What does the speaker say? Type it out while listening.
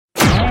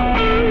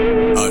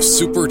A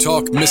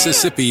SuperTalk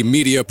Mississippi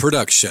media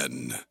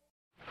production.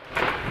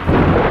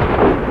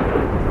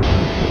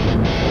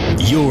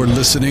 You're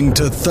listening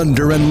to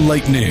Thunder and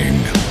Lightning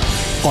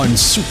on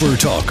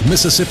SuperTalk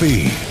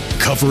Mississippi,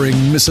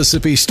 covering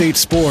Mississippi State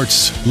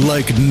sports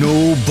like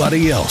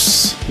nobody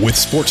else. With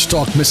Sports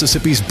Talk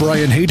Mississippi's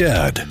Brian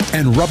Haydad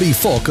and Robbie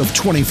Falk of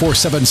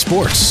 24/7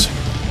 Sports.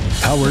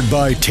 Powered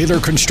by Taylor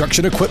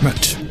Construction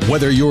Equipment.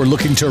 Whether you're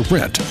looking to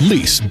rent,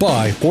 lease,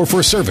 buy, or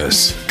for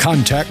service,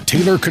 contact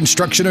Taylor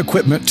Construction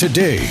Equipment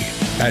today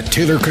at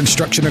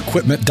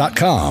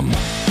TaylorConstructionEquipment.com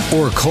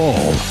or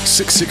call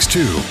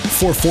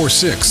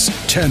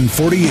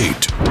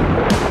 662-446-1048.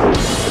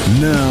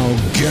 Now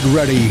get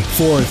ready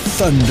for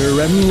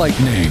Thunder and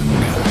Lightning.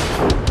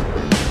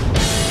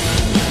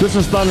 This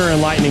is Thunder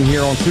and Lightning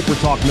here on Super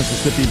Talk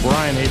Mississippi.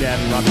 Brian Haydad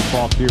and Robbie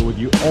Falk here with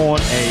you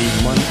on a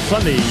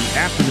Sunday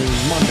afternoon,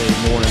 Monday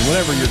morning,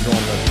 whenever you're joining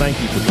us. Thank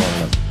you for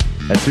joining us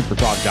at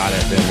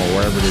supertalk.fm or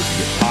wherever it is you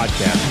get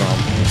podcasts from.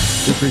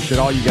 We appreciate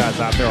all you guys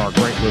out there, our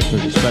great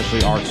listeners,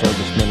 especially our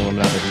servicemen and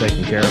women out there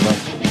taking care of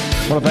us.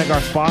 I want to thank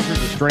our sponsors,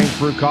 the Strange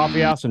Brew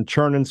Coffee House and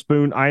Churn and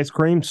Spoon Ice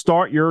Cream.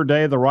 Start your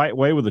day the right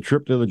way with a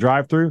trip to the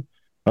drive-thru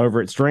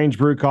over at Strange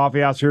Brew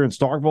Coffee House here in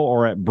Starkville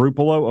or at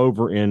Brupolo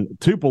over in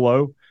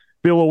Tupelo.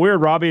 Be a little weird,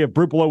 Robbie, if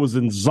Brupolo was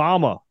in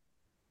Zama.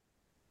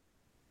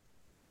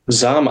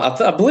 Zama.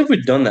 I believe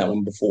we've done that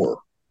one before.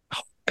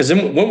 Because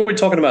then when were we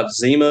talking about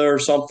Zima or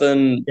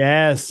something?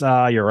 Yes,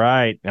 you're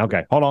right.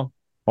 Okay, hold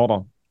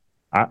on.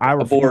 I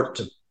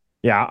Abort.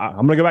 Yeah,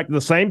 I'm going to go back to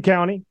the same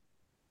county.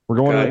 We're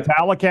going to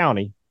Tala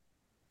County.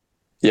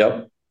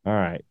 Yep. All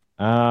right.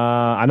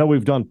 I know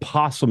we've done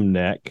Possum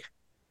Neck.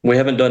 We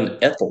haven't done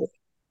Ethel.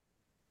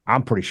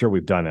 I'm pretty sure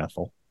we've done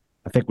Ethel.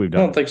 I think we've done.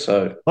 I don't think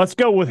so. Let's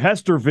go with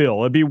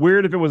Hesterville. It'd be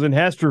weird if it was in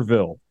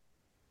Hesterville.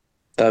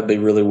 That'd be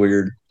really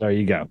weird. There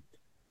you go.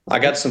 I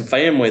got some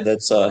family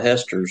that's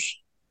Hester's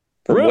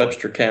from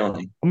Webster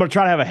County. I'm going to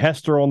try to have a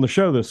Hester on the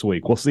show this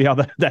week. We'll see how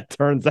that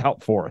turns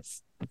out for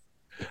us. All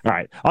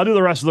right. I'll do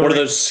the rest of the. What are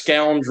those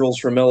scoundrels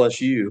from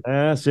LSU?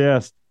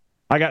 Yes.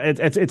 I got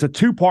it's a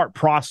two-part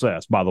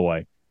process, by the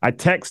way. I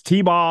text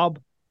T-Bob,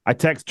 I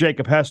text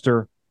Jacob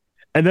Hester,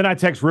 and then I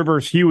text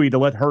Rivers Huey to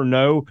let her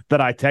know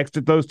that I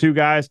texted those two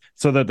guys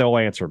so that they'll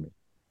answer me.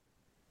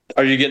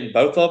 Are you getting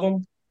both of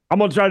them? I'm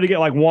going to try to get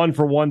like one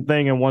for one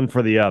thing and one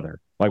for the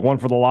other. Like one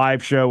for the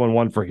live show and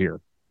one for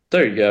here.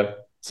 There you go.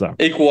 So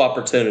equal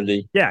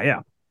opportunity.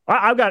 Yeah.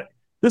 I've got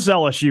this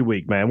LSU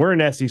week, man. We're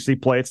in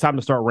SEC play. It's time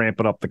to start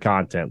ramping up the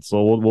content.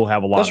 So we'll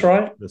have a lot That's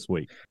right. this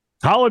week.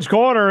 College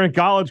Corner and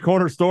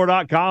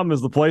collegecornerstore.com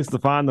is the place to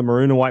find the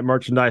maroon and white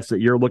merchandise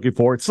that you're looking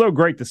for. It's so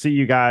great to see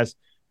you guys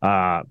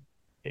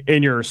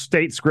in your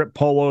state script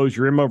polos,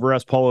 your M over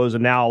S polos,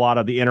 and now a lot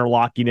of the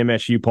interlocking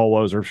MSU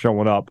polos are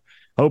showing up.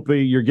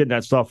 Hopefully you're getting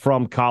that stuff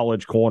from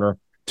College Corner.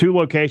 2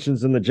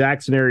 locations in the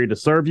Jackson area to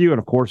serve you. And,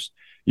 of course,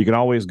 you can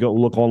always go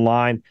look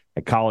online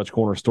at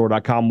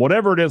collegecornerstore.com.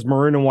 Whatever it is,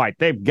 maroon and white,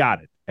 they've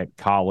got it at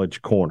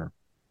College Corner.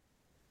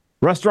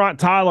 Restaurant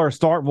Tyler,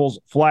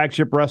 Starkville's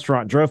flagship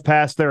restaurant. Drove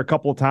past there a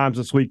couple of times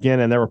this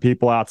weekend, and there were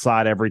people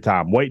outside every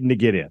time waiting to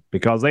get in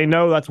because they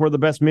know that's where the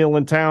best meal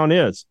in town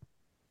is.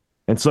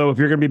 And so if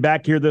you're going to be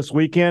back here this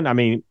weekend, I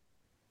mean,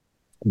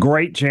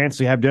 great chance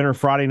to have dinner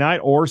Friday night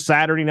or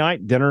Saturday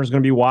night. Dinner is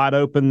going to be wide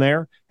open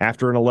there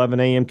after an 11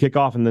 a.m.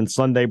 kickoff, and then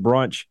Sunday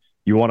brunch,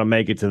 you want to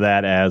make it to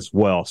that as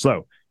well.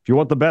 So if you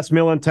want the best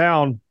meal in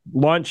town,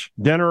 lunch,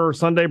 dinner, or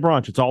Sunday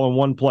brunch, it's all in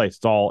one place.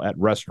 It's all at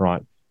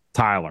Restaurant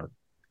Tyler.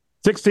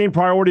 16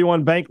 Priority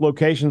One Bank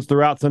locations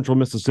throughout Central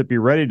Mississippi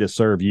ready to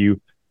serve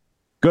you.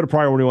 Go to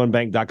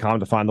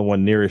PriorityOneBank.com to find the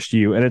one nearest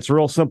you. And it's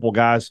real simple,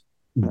 guys.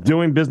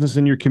 Doing business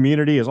in your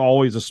community is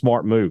always a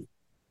smart move.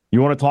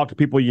 You want to talk to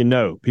people you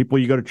know, people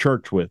you go to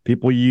church with,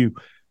 people you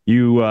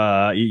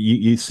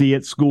see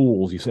at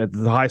schools, you see at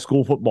the high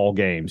school football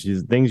games,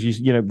 things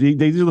these are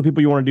the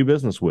people you want to do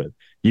business with.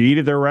 You eat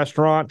at their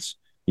restaurants,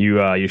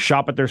 you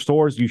shop at their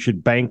stores, you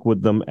should bank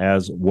with them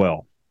as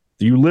well.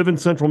 If you live in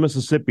Central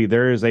Mississippi,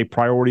 there is a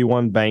Priority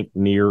One Bank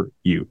near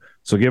you.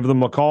 So give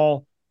them a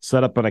call,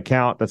 set up an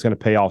account that's going to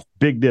pay off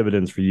big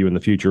dividends for you in the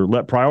future.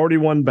 Let Priority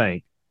One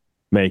Bank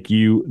make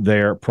you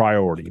their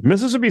priority.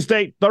 Mississippi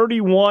State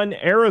 31,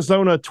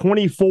 Arizona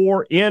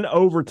 24 in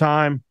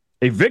overtime.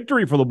 A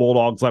victory for the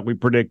Bulldogs like we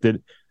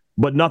predicted,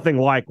 but nothing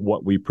like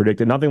what we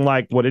predicted. Nothing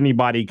like what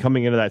anybody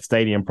coming into that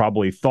stadium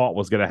probably thought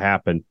was going to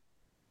happen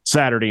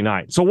Saturday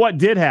night. So what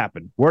did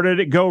happen? Where did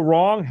it go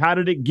wrong? How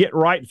did it get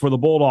right for the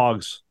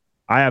Bulldogs?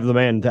 I have the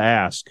man to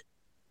ask.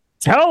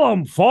 Tell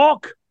them,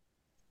 Falk.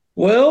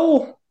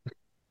 Well,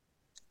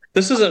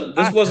 this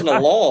wasn't a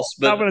loss,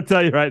 but I'm going to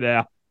tell you right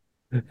now.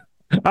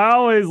 I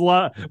always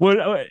love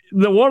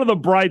one of the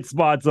bright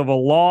spots of a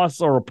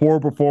loss or a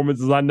poor performance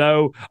is I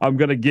know I'm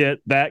going to get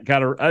that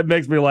kind of. It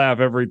makes me laugh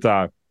every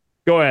time.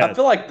 Go ahead. I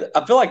feel like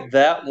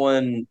that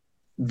one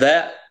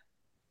that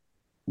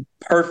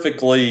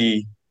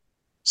perfectly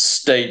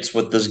states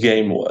what this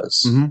game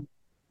was. Mm-hmm.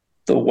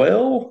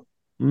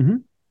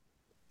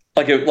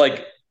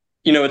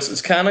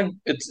 It's kind of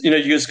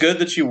it's good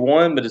that you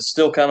won, but it's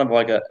still kind of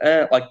like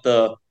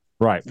the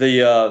Right.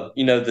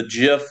 The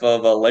GIF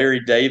of Larry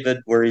David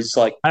where he's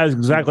like, that's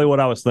exactly what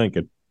I was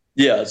thinking.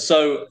 Yeah,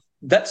 so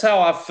that's how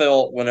I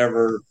felt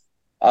whenever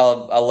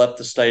I left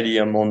the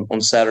stadium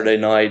on Saturday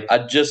night. I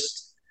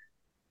just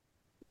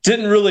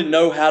didn't really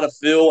know how to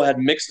feel, had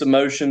mixed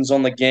emotions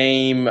on the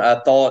game. I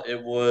thought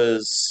it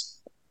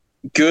was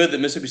good that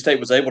Mississippi State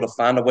was able to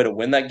find a way to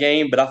win that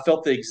game, but I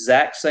felt the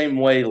exact same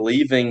way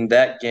leaving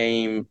that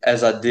game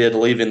as I did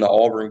leaving the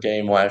Auburn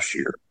game last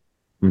year.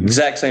 Mm-hmm.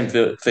 Exact same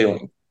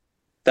feeling.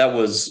 That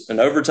was an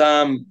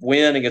overtime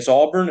win against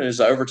Auburn. It was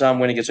an overtime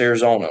win against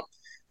Arizona.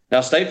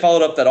 Now, State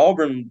followed up that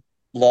Auburn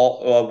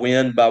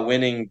win by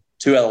winning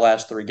 2 out of the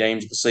last 3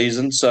 games of the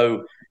season.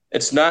 So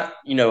it's not,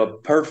 a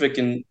perfect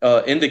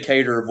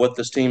indicator of what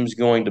this team's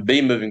going to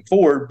be moving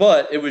forward,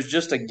 but it was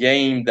just a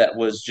game that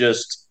was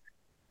just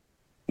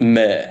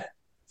meh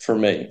for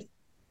me.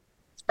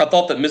 I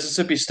thought that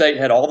Mississippi State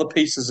had all the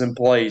pieces in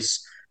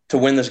place to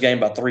win this game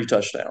by 3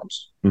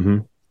 touchdowns,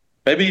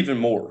 maybe even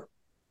more.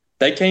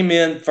 They came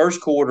in first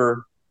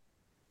quarter,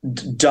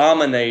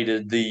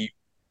 dominated the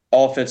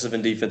offensive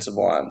and defensive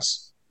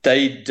lines.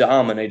 They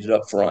dominated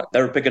up front.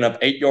 They were picking up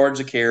 8 yards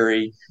a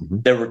carry.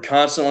 They were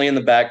constantly in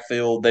the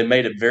backfield. They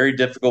made it very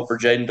difficult for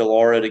Jaden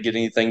DeLaura to get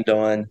anything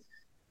done.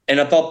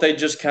 And I thought they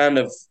just kind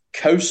of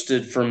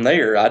coasted from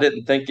there. I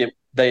didn't think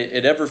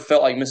it ever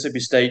felt like Mississippi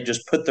State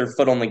just put their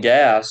foot on the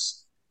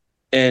gas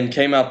and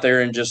came out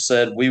there and just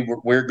said,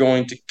 we're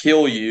going to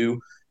kill you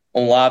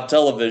on live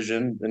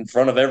television in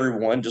front of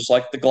everyone, just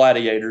like the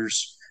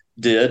Gladiators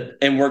did,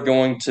 and we're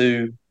going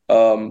to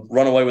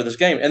run away with this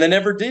game. And they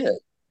never did.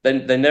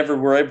 They never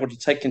were able to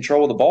take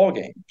control of the ball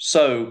game.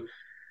 So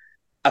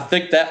I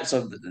think that's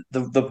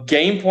the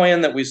game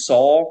plan that we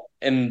saw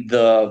and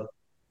the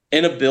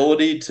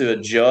inability to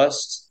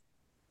adjust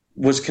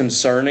was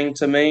concerning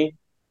to me.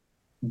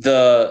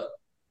 The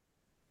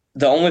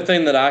only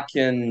thing that I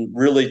can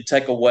really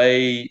take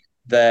away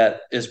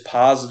that is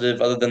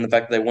positive, other than the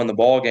fact that they won the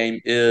ball game,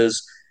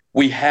 is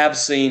we have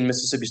seen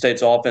Mississippi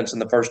State's offense in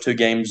the first 2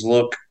 games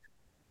look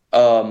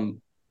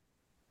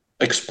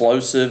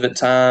explosive at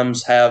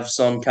times, have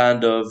some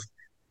kind of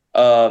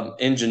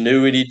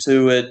ingenuity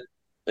to it.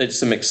 It's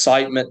some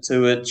excitement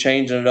to it,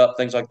 changing it up,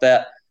 things like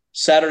that.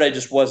 Saturday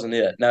just wasn't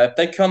it. Now, if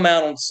they come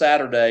out on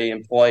Saturday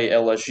and play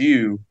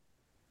LSU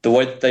the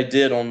way that they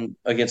did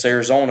against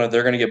Arizona,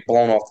 they're going to get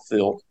blown off the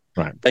field.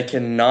 Right. They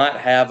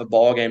cannot have a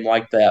ball game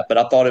like that. But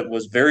I thought it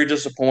was very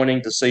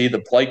disappointing to see the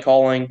play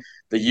calling,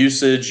 the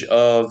usage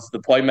of the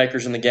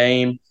playmakers in the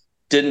game.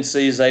 Didn't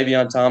see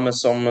Xavier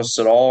Thomas almost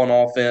at all on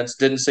offense.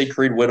 Didn't see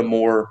Creed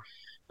Whittemore.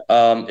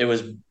 It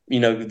was,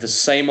 the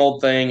same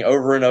old thing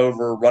over and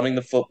over, running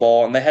the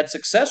football, and they had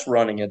success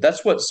running it.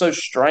 That's what's so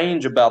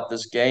strange about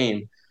this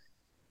game.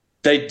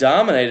 They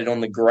dominated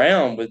on the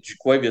ground with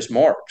Jaquavius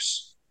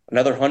Marks.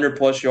 Another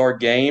 100-plus yard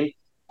game.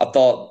 I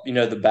thought,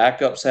 the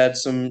backups had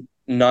some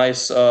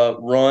nice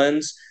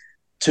runs.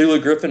 Tula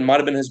Griffin might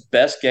have been his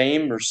best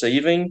game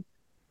receiving.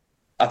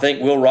 I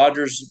think Will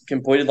Rogers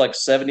completed like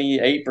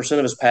 78%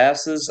 of his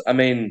passes. I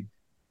mean,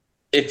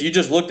 if you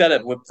just looked at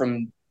it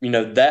from,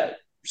 that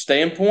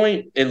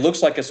standpoint, it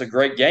looks like it's a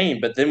great game.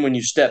 But then when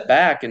you step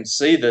back and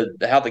see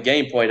how the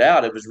game played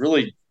out, it was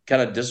really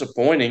kind of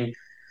disappointing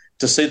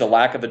to see the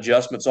lack of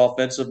adjustments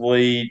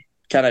offensively,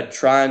 kind of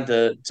trying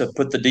to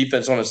put the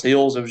defense on its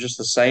heels. It was just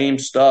the same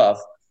stuff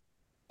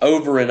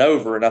over and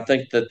over. And I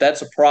think that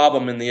that's a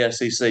problem in the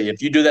SEC.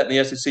 If you do that in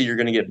the SEC, you're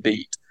going to get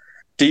beat.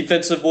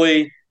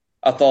 Defensively,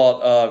 I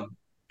thought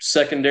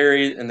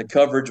secondary and the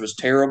coverage was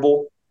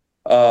terrible,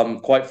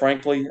 quite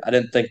frankly. I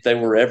didn't think they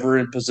were ever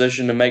in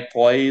position to make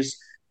plays.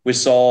 We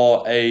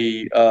saw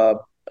a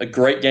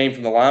great game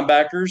from the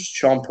linebackers.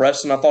 Sean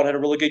Preston, I thought, had a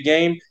really good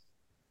game.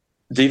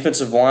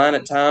 Defensive line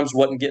at times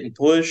wasn't getting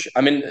pushed.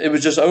 I mean, it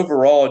was just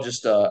overall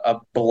just a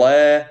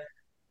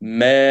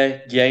meh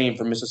game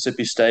for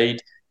Mississippi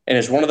State. And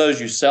it's one of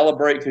those you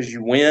celebrate because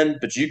you win,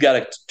 but you got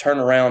to turn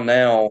around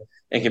now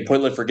and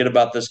completely forget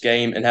about this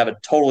game and have a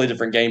totally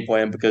different game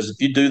plan, because if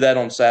you do that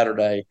on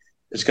Saturday,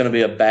 it's going to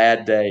be a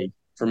bad day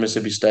for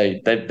Mississippi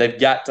State. They've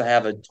got to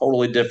have a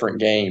totally different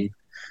game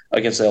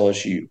against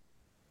LSU.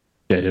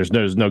 Yeah, there's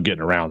no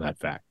getting around that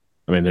fact.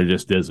 I mean, there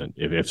just isn't.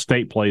 If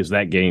State plays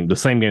that game, the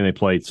same game they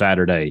played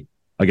Saturday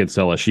against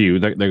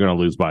LSU, they're going to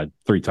lose by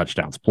 3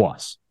 touchdowns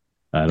plus.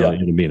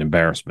 It'll be an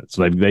embarrassment.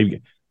 So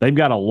they've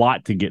got a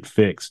lot to get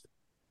fixed.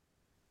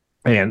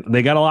 And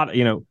they got a lot,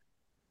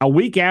 a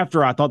week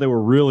after I thought they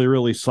were really,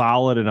 really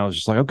solid, and I was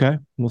just like, okay,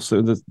 we'll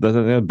see. That's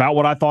about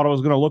what I thought it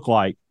was going to look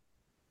like.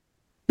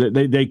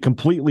 They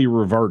completely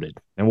reverted,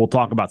 and we'll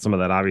talk about some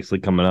of that obviously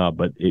coming up.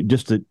 But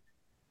just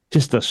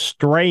a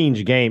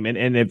strange game.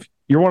 And if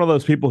you're one of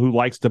those people who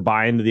likes to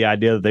buy into the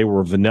idea that they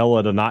were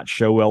vanilla to not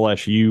show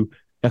LSU,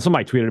 and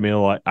somebody tweeted me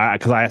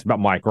because I asked about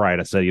Mike Wright.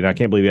 I said, I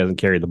can't believe he hasn't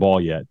carried the ball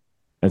yet.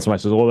 And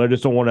somebody says, well, they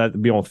just don't want that to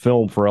be on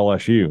film for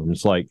LSU. I'm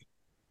just like,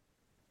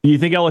 do you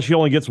think LSU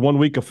only gets 1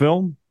 week of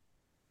film?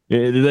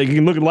 They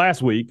can look at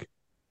last week.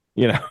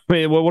 I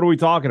mean, what are we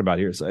talking about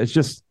here? So it's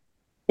just.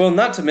 Well,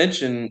 not to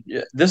mention,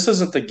 this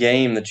isn't the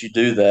game that you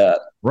do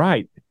that.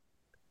 Right.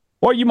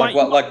 Or you might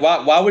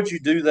why would you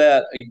do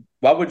that?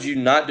 Why would you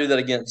not do that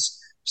against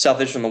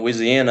Southeastern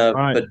Louisiana,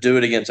 right. but do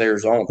it against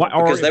Arizona?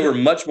 Because they were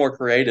much more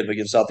creative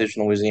against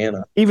Southeastern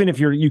Louisiana. Even if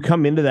you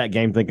come into that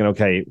game thinking,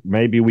 okay,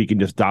 maybe we can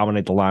just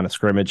dominate the line of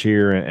scrimmage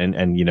here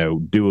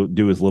and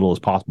do as little as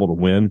possible to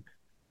win.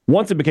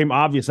 Once it became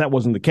obvious that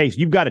wasn't the case,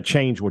 you've got to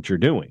change what you're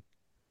doing.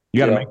 You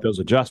got to make those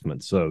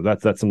adjustments. So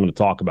that's something to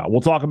talk about.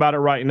 We'll talk about it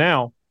right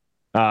now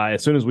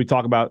as soon as we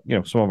talk about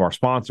some of our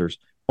sponsors.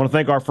 I want to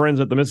thank our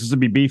friends at the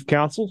Mississippi Beef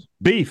Council.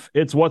 Beef,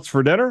 it's what's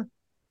for dinner.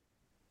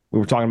 We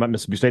were talking about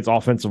Mississippi State's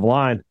offensive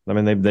line. I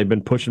mean, they've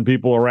been pushing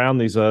people around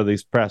these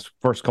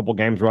first couple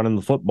games running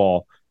the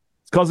football.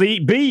 It's because they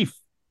eat beef.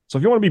 So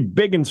if you want to be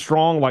big and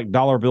strong like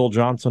Dollar Bill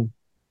Johnson,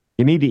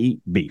 you need to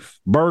eat beef.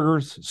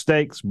 Burgers,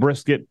 steaks,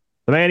 brisket.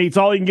 The man eats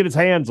all he can get his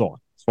hands on,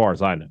 as far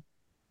as I know.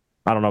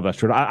 I don't know if that's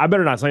true. I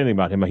better not say anything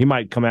about him. He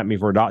might come at me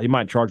for $1. He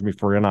might charge me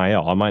for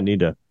NIL. I might need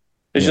to.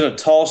 He's going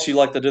to toss you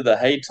like they do the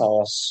hay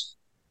toss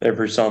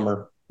every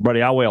summer.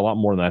 Buddy, I weigh a lot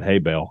more than that hay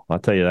bale. I'll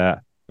tell you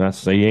that.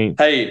 Ain't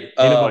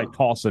nobody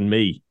tossing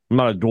me. I'm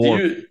not a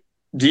dwarf.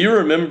 Do you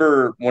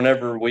remember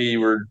whenever we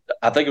were,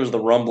 I think it was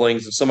the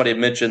rumblings, and somebody had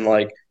mentioned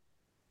like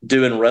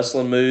doing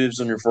wrestling moves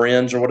on your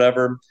friends or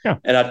whatever? Yeah.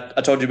 And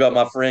I told you about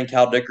my friend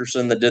Kyle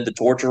Dickerson that did the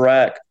torture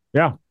rack.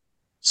 Yeah.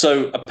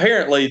 So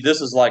apparently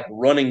this is like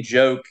running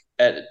joke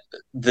at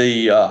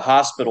the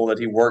hospital that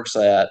he works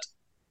at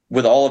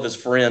with all of his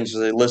friends.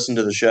 They listen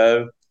to the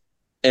show,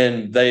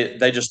 and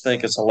they just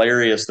think it's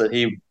hilarious that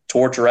he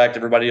torture racked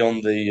everybody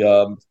on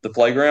the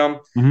playground.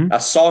 Mm-hmm. I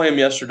saw him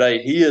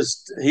yesterday. He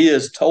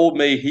has told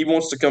me he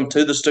wants to come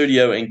to the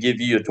studio and give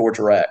you a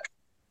torture rack.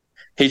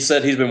 He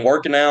said he's been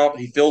working out.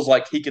 He feels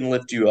like he can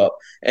lift you up.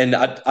 And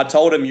I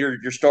told him you're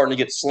starting to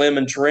get slim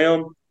and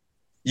trim.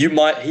 He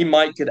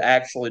might could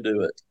actually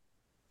do it.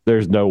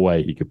 There's no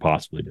way he could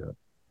possibly do it.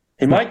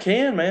 He might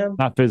can, man.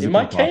 Not physically. He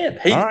might can.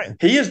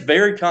 He is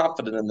very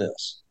confident in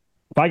this.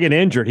 If I get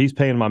injured, he's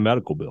paying my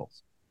medical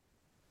bills.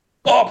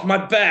 Oh,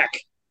 my back.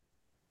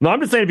 No, I'm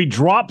just saying if he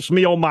drops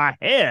me on my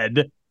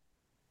head.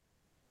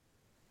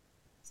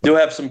 You'll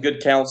have some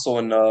good counsel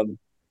in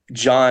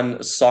John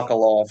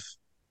Sokoloff.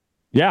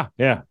 Yeah.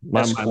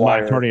 My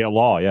attorney at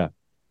law, yeah.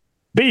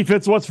 Beef,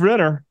 it's what's for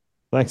dinner.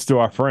 Thanks to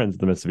our friends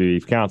at the Mississippi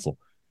Beef Council.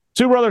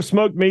 Two Brothers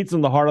Smoked Meats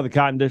in the heart of the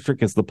Cotton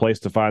District is the place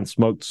to find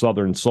smoked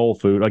Southern soul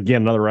food.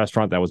 Again, another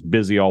restaurant that was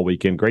busy all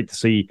weekend. Great to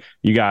see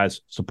you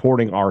guys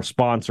supporting our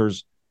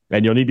sponsors.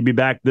 And you'll need to be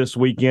back this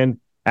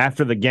weekend.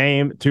 After the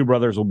game, Two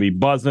Brothers will be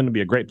buzzing. It'll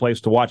be a great place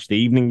to watch the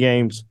evening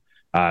games.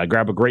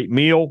 Grab a great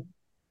meal.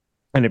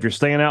 And if you're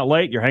staying out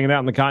late, you're hanging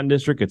out in the Cotton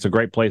District, it's a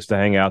great place to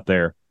hang out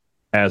there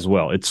as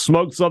well. It's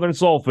smoked Southern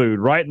soul food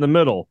right in the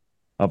middle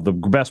of the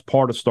best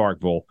part of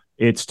Starkville.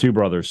 It's Two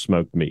Brothers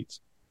Smoked Meats.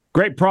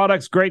 Great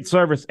products, great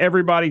service.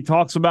 Everybody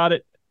talks about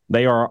it.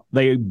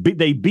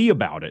 They be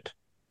about it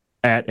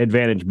at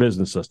Advantage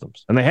Business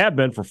Systems. And they have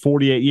been for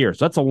 48 years.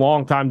 That's a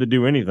long time to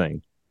do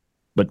anything.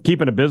 But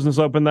keeping a business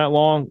open that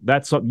long,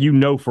 that's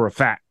something for a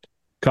fact.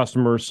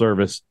 Customer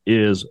service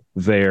is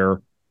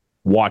their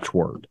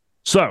watchword.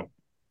 So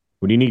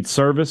when you need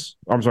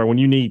when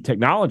you need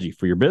technology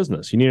for your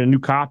business, you need a new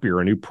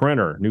copier, a new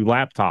printer, new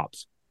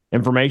laptops,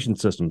 information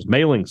systems,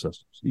 mailing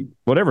systems,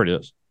 whatever it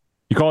is.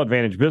 You call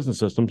Advantage Business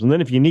Systems, and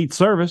then if you need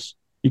service,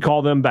 you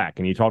call them back,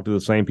 and you talk to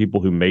the same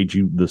people who made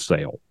you the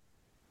sale.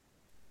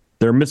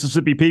 They're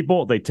Mississippi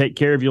people. They take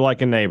care of you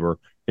like a neighbor.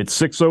 It's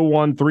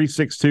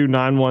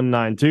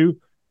 601-362-9192,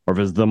 or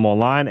visit them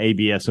online,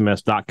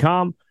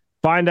 absms.com.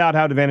 Find out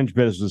how Advantage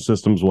Business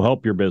Systems will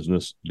help your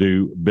business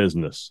do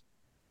business.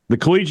 The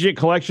Collegiate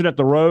Collection at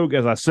the Rogue,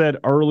 as I said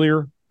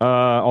earlier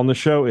on the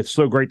show, it's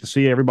so great to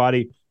see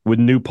everybody with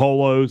new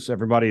polos.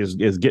 Everybody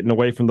is getting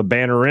away from the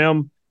Banner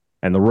M.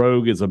 And the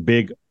Rogue is a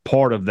big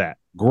part of that.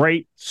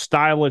 Great,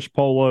 stylish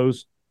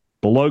polos,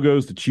 the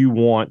logos that you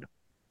want,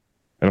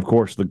 and, of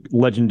course, the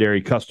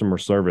legendary customer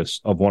service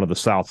of one of the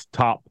South's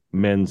top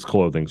men's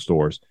clothing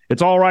stores.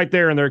 It's all right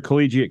there in their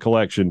Collegiate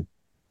Collection.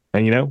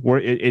 And,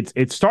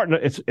 it's starting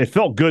to – it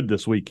felt good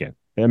this weekend.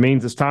 It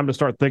means it's time to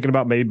start thinking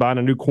about maybe buying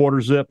a new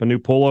quarter zip, a new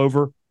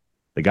pullover.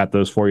 They got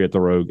those for you at the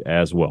Rogue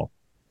as well.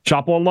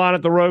 Shop online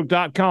at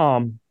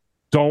therogue.com.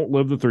 Don't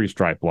live the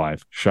three-stripe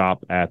life.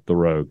 Shop at the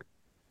Rogue.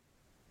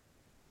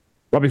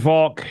 Robbie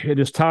Falk, it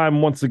is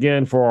time once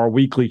again for our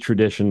weekly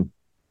tradition.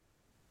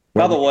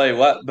 By the way,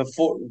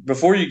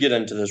 before you get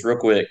into this real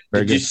quick,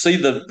 did you see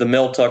the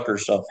Mel Tucker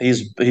stuff?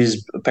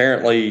 He's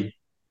apparently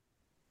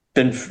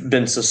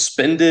been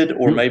suspended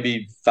or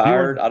maybe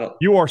fired.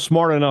 You are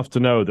smart enough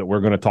to know that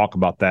we're going to talk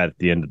about that at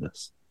the end of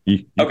this.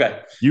 Okay.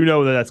 You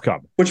know that's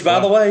coming. Which, by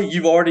the way,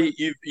 you've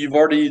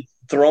already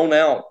thrown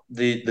out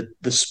the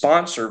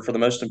sponsor for the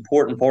most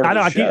important part of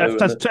the show.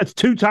 That's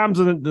two times.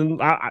 We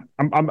got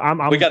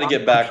to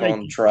get back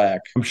on track.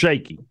 I'm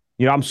shaky.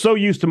 I'm so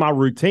used to my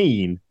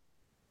routine,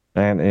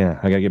 and I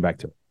got to get back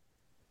to it.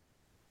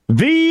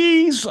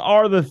 These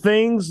are the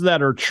things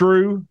that are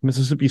true.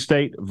 Mississippi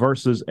State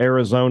versus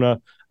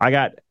Arizona. I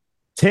got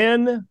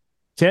 10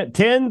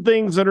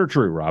 things that are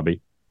true,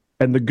 Robbie.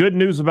 And the good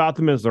news about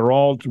them is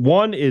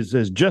one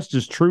is just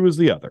as true as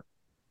the other.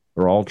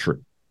 They're all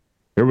true.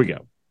 Here we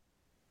go.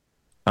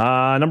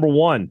 Number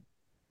one,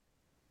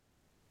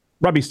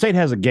 Robbie, State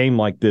has a game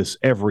like this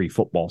every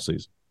football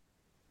season.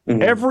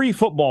 Mm-hmm. Every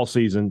football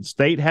season,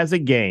 State has a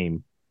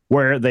game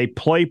where they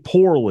play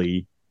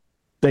poorly.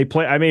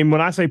 I mean,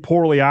 when I say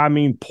poorly, I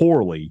mean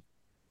poorly,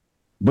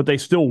 but they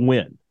still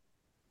win.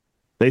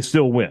 They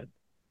still win.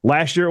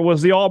 Last year, it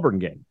was the Auburn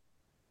game.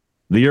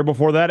 The year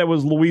before that, it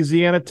was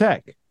Louisiana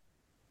Tech.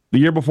 The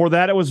year before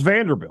that, it was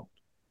Vanderbilt.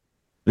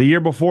 The year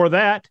before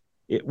that,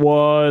 it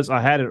was,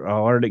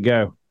 where did it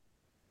go?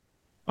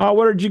 Oh,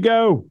 where did you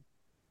go?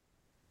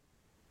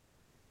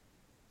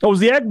 It was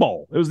the Egg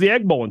Bowl. It was the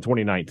Egg Bowl in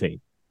 2019.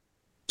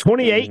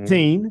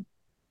 2018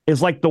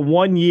 is like the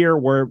one year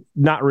where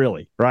not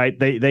really, right?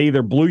 They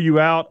either blew you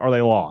out or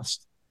they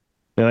lost.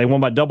 And they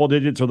won by double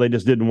digits or they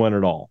just didn't win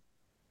at all.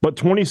 But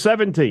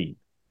 2017,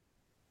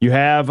 you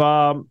have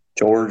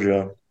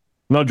Georgia.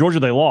 No, Georgia,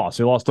 they lost.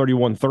 They lost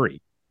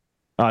 31-3.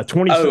 I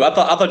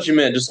thought you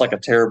meant just like a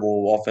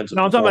terrible offensive.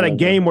 No, I'm talking about a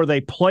game where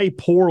they play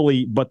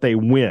poorly, but they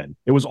win.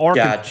 It was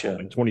Arkansas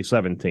in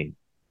 2017.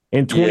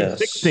 In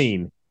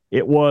 2016,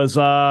 it was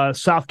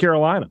South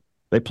Carolina.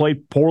 They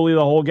played poorly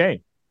the whole game,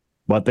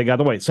 but they got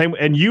the way. Same,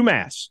 and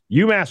UMass.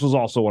 UMass was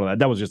also one of that.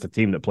 That was just a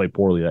team that played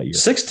poorly that year.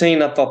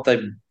 16, I thought they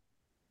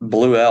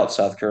blew out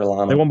South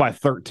Carolina. They won by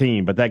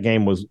 13, but that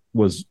game was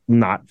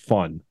not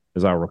fun,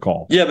 as I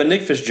recall. Yeah, but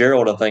Nick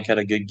Fitzgerald, I think, had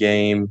a good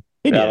game.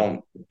 He did.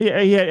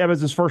 It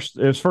was his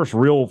first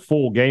real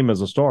full game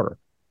as a starter.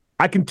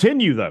 I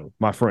continue, though,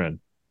 my friend.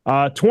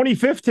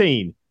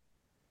 2015,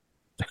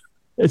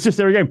 it's just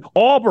their game.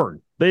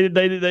 Auburn, they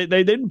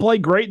didn't play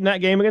great in that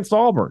game against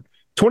Auburn.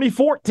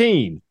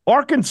 2014,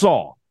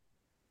 Arkansas,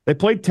 they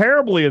played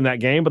terribly in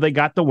that game, but they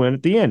got the win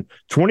at the end.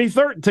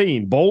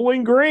 2013,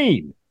 Bowling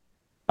Green.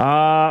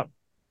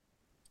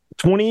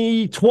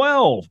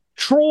 2012,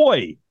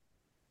 Troy.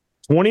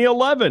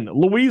 2011,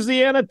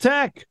 Louisiana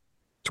Tech.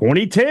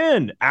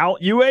 2010, out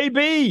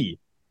UAB.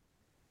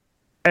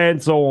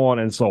 And so on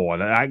and so on.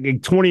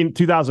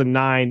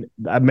 2009,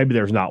 maybe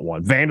there's not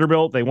one.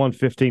 Vanderbilt, they won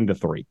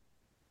 15-3.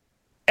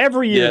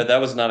 Every year. Yeah, that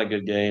was not a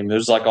good game. It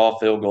was like all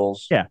field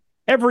goals. Yeah.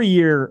 Every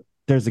year,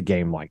 there's a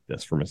game like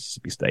this for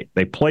Mississippi State.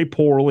 They play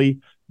poorly.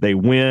 They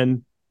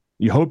win.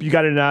 You hope you've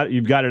got it out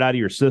of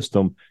your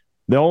system.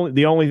 The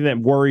only thing that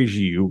worries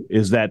you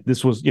is that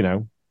this wasn't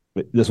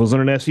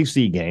an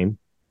SEC game.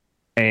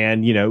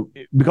 And,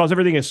 because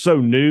everything is so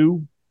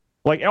new,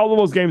 like all of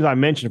those games I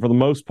mentioned, for the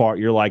most part,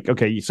 you're like,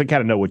 okay, you still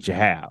kind of know what you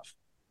have.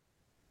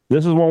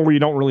 This is one where you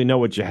don't really know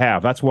what you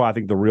have. That's why I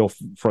think the real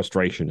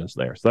frustration is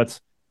there. So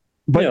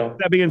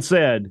that being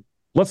said,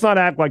 let's not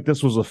act like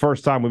this was the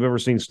first time we've ever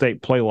seen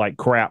State play like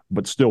crap,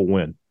 but still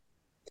win.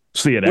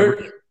 See it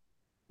every year.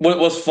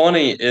 What's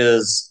funny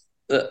is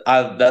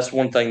that's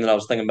one thing that I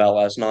was thinking about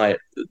last night.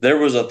 There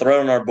was a thread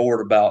on our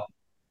board about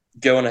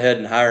going ahead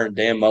and hiring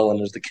Dan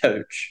Mullen as the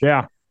coach.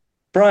 Yeah.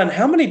 Brian,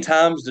 how many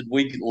times did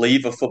we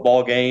leave a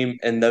football game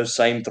and those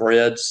same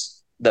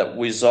threads that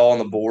we saw on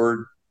the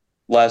board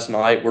last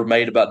night were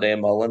made about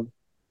Dan Mullen?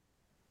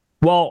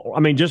 Well,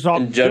 I mean,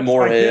 and Joe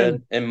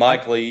Moorhead and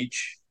Mike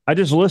Leach. I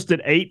just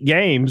listed 8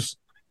 games.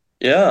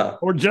 Yeah.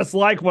 Or just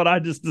like what I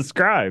just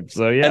described.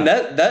 So, yeah. And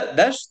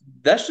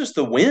that's just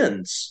the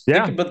wins.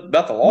 Yeah. Think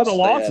about the losses. The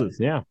losses,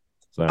 yeah.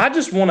 So. I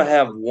just want to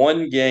have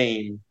one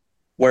game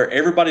where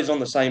everybody's on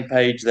the same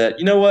page that,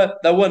 you know what,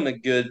 that wasn't a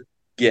good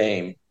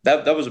game.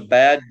 That was a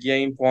bad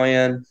game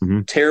plan,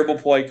 terrible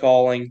play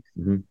calling.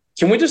 Mm-hmm.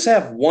 Can we just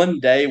have one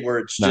day where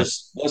it's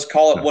just let's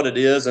call it what it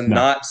is and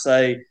not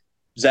say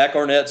Zach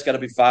Arnett's got to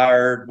be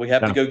fired. We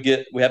have to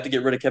get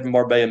rid of Kevin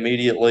Barbay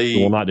immediately.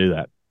 We will not do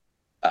that.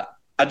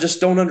 I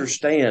just don't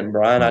understand,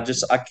 Brian. I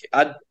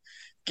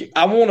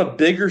want a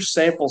bigger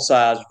sample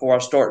size before I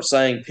start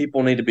saying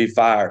people need to be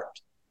fired.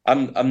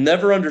 I've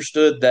never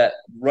understood that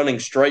running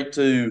straight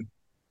to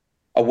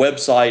a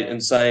website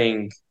and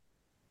saying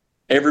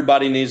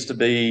everybody needs to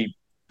be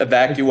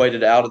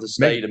evacuated out of the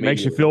state immediately.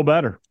 Makes you feel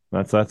better.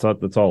 That's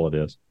all it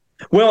is.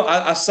 Well,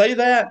 I say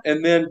that,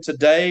 and then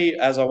today,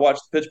 as I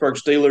watched the Pittsburgh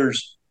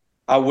Steelers,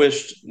 I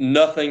wished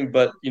nothing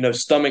but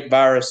stomach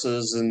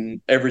viruses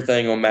and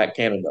everything on Matt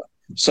Canada.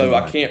 So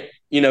I can't.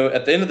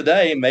 At the end of the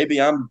day,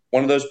 maybe I'm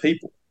one of those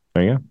people.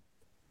 There you go.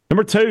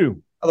 Number 2.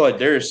 By the way,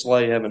 Darius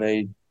Slay having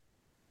a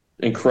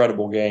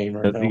incredible game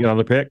right now. You got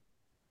another pick?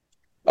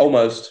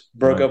 Almost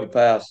broke up a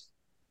pass.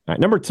 All right,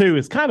 number 2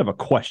 is kind of a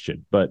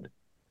question, but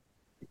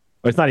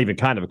it's not even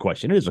kind of a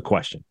question. It is a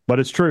question, but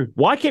it's true.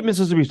 Why can't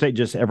Mississippi State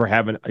just ever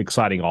have an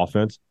exciting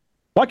offense?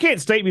 Why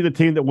can't State be the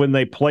team that when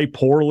they play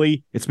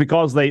poorly, it's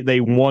because they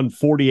won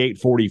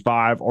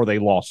 48-45 or they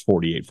lost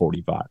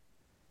 48-45?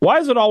 Why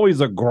is it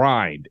always a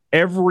grind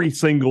every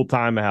single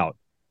time out?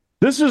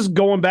 This is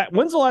going back.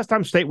 When's the last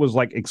time State was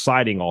like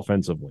exciting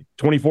offensively?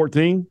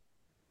 2014?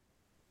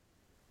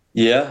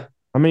 Yeah.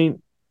 I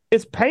mean,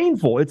 it's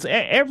painful. It's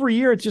every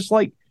year. It's just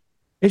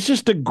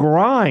a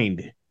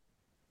grind.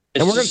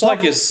 It's just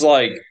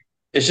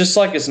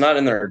like it's not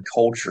in their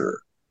culture.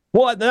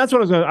 Well, that's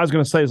what I was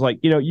going to say is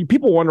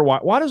people wonder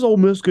why does Ole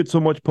Miss get so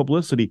much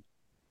publicity?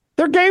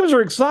 Their games are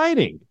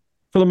exciting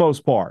for the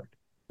most part.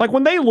 Like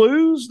when they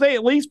lose, they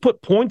at least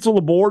put points on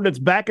the board and it's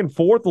back and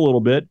forth a little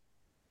bit.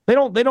 They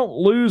don't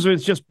lose,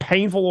 it's just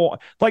painful.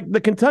 Like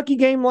the Kentucky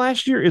game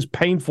last year is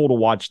painful to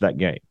watch that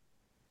game.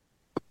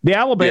 The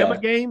Alabama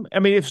game, I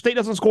mean, if State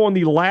doesn't score on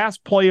the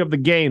last play of the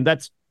game,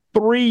 that's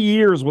 3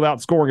 years without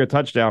scoring a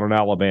touchdown in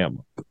Alabama.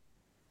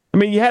 I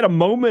mean, you had a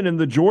moment in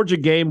the Georgia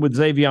game with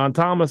Xavier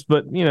Thomas,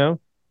 but, you know,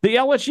 the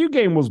LSU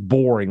game was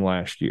boring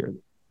last year.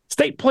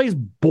 State plays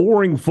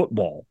boring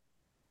football.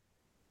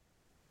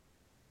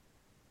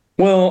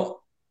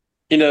 Well,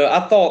 you know,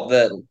 I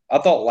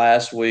thought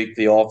last week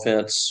the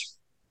offense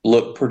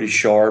looked pretty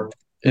sharp.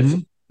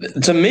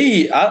 To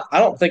me, I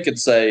don't think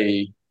it's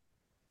a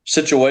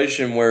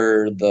situation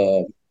where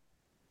the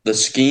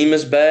scheme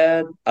is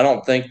bad. I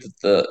don't think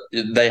that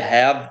they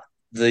have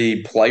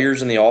the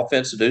players in the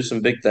offense to do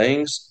some big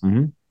things.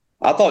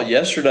 I thought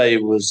yesterday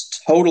was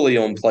totally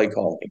on play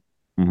calling.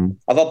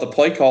 I thought the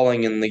play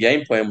calling and the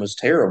game plan was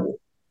terrible.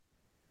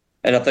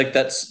 And I think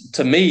that's,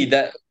 to me,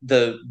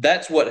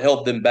 that's what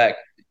held them back,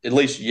 at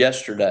least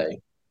yesterday,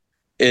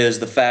 is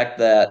the fact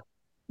that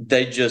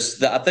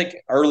I think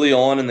early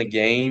on in the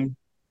game,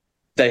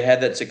 they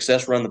had that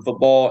success run the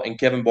football, and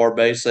Kevin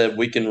Barbay said,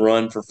 we can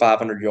run for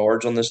 500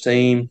 yards on this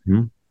team,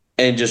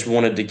 and just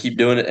wanted to keep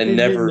doing it and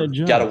never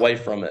got away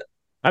from it.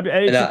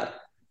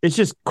 It's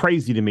just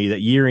crazy to me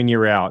that year in,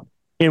 year out,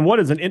 and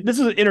this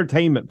is an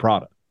entertainment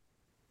product.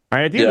 All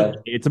right, at the end of the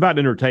day, it's about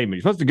entertainment.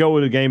 You're supposed to go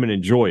to the game and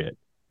enjoy it.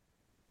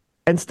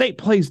 And State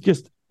plays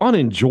just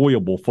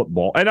unenjoyable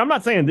football. And I'm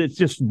not saying it's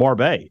just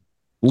Barbay.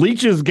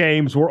 Leach's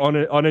games were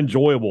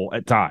unenjoyable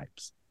at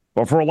times,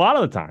 but for a lot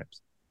of the times.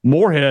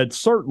 Moorhead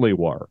certainly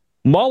were.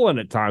 Mullen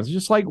at times. It's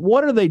just like,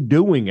 what are they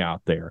doing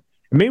out there?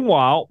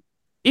 Meanwhile,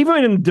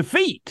 even in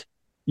defeat,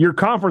 your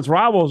conference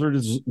rivals are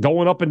just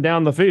going up and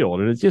down the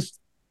field. And it's just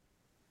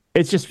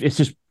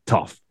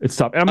tough. It's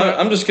tough.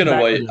 I'm just going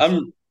to wait.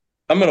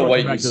 I'm going to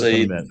wait and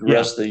see the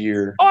rest of the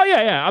year. Oh,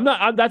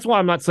 yeah. That's why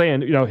I'm not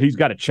saying, you know, he's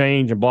got to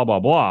change and blah, blah,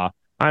 blah.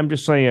 I'm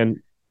just saying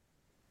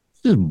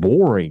it's just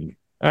boring.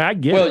 I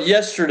get it.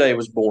 Yesterday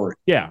was boring.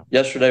 Yeah.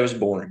 Yesterday was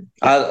boring.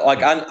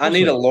 I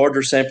need a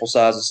larger sample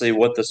size to see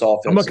what this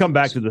offense is. I'm going to come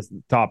back to this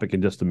topic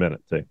in just a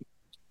minute, too.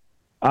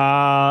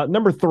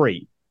 Number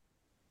 3.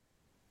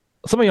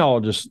 Some of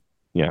y'all just,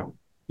 you know,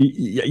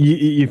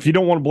 if you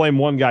don't want to blame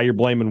one guy, you're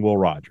blaming Will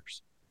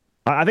Rogers.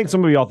 I think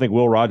some of y'all think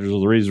Will Rogers is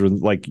the reason,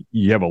 like,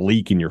 you have a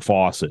leak in your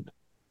faucet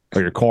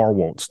or your car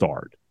won't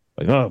start.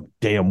 Like, oh,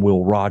 damn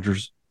Will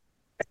Rogers.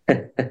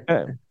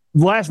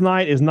 Last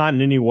night is not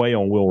in any way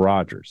on Will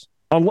Rogers.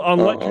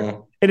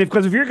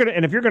 If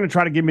you're gonna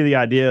try to give me the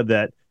idea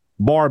that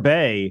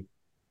Barbay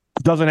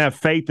doesn't have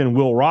faith in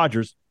Will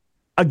Rogers,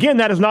 again,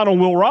 that is not on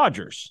Will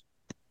Rogers.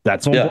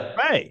 That's on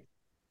Barbay.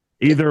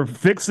 Either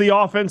fix the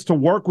offense to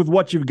work with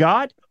what you've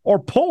got or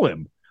pull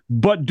him,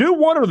 but do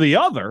one or the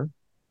other.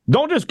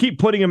 Don't just keep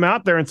putting him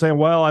out there and saying,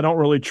 well, I don't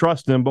really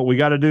trust him, but we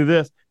got to do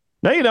this.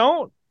 No, you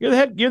don't.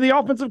 You're the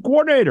offensive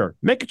coordinator.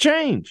 Make a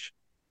change.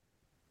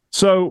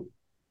 So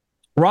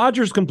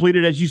Rodgers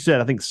completed, as you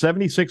said, I think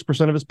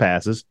 76% of his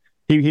passes.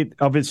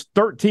 Of his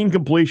 13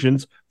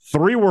 completions,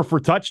 3 were for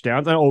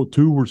touchdowns, and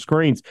 2 were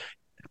screens.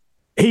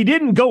 He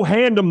didn't go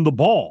hand them the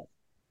ball.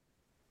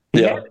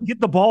 He had to get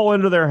the ball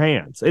into their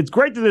hands. It's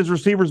great that his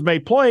receivers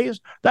made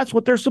plays. That's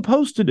what they're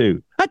supposed to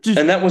do.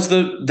 And that was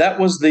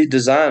the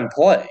design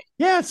play.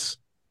 Yes.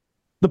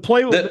 The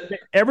play,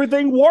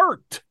 everything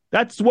worked.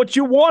 That's what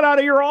you want out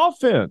of your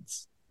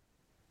offense.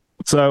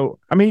 So,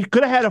 I mean, he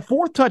could have had a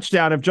 4th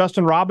touchdown if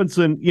Justin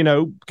Robinson, you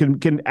know,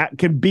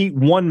 can beat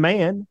one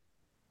man.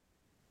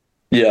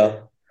 Yeah.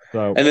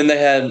 So, and then they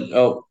had,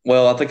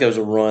 I think it was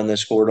a run they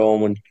scored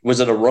on was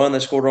it a run they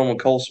scored on when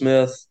Cole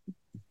Smith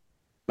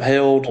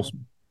held?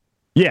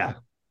 Yeah.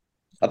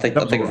 I think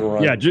it was a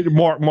run. Yeah,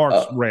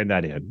 Marks ran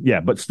that in.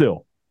 Yeah, but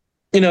still.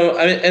 You know,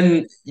 I mean,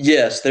 and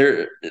yes,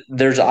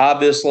 there's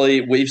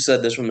obviously, we've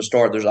said this from the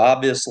start, there's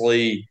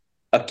obviously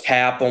a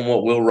cap on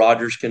what Will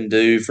Rogers can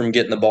do from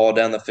getting the ball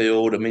down the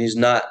field. I mean, he's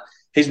not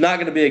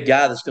going to be a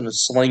guy that's going to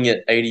sling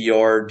it 80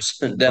 yards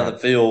down the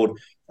field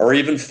or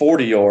even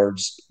 40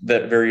 yards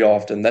very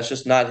often. That's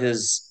just not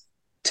his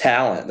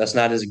talent. That's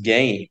not his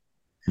game.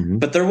 Mm-hmm.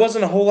 But there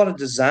wasn't a whole lot of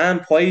design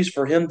plays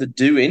for him to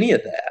do any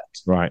of that.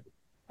 Right.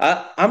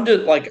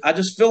 I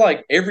just feel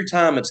like every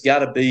time it's got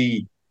to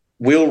be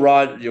Will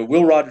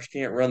Rogers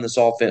can't run this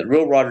offense.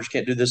 Will Rogers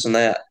can't do this and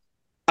that.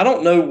 I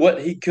don't know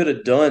what he could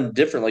have done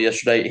differently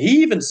yesterday.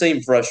 He even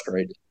seemed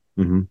frustrated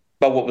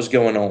by what was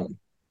going on.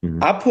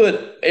 Mm-hmm. I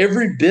put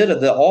every bit of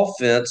the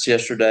offense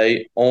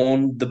yesterday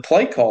on the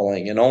play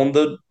calling and on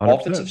the 100%.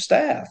 Offensive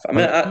staff. I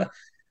mean,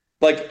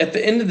 at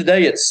the end of the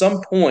day, at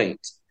some point,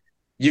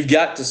 you've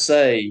got to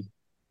say,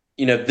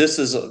 you know,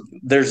 there's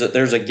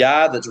a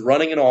guy that's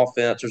running an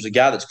offense. There's a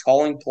guy that's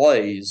calling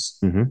plays.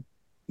 Mm-hmm.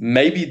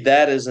 Maybe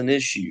that is an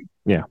issue.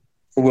 Yeah.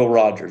 For Will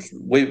Rogers.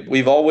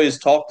 We've always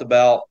talked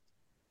about,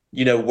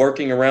 you know,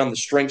 working around the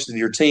strengths of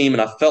your team,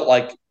 and I felt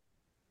like,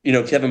 you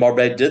know, Kevin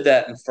Barbay did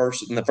that in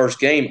the first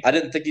game. I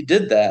didn't think he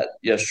did that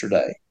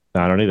yesterday.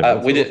 No, I don't either.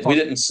 We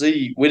didn't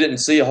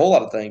see a whole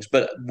lot of things,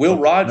 but Will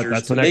Rogers,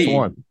 that's to the next me,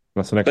 one.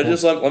 That's the next But one.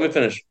 just let me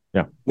finish.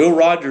 Yeah. Will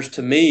Rogers,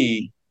 to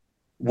me,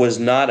 was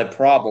not a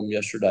problem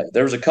yesterday.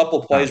 There was a couple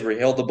of plays where he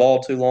held the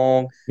ball too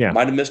long, Yeah.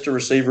 might have missed a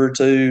receiver or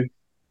two.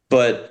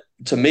 But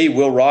to me,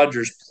 Will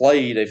Rogers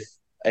played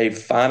a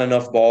fine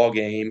enough ball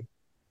game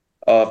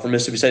for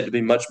Mississippi State to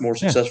be much more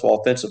successful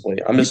offensively.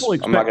 I'm not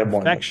expect going to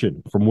blame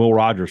perfection from Will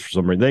Rogers for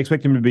some reason. They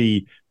expect him to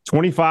be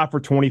 25 for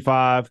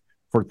 25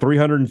 for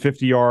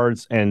 350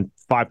 yards and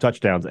 5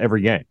 touchdowns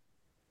every game.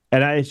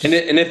 And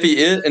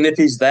if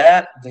he's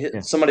that,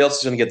 somebody else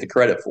is going to get the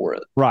credit for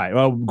it. Right.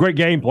 Well, great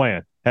game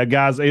plan. Had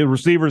guys,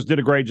 receivers did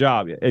a great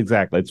job.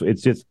 Exactly.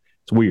 It's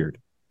weird.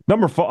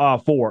 Number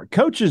 4,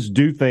 coaches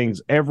do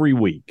things every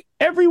week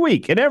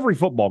in every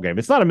football game.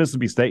 It's not a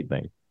Mississippi State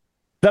thing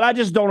that I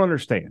just don't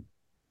understand.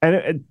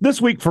 And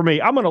this week for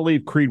me, I'm going to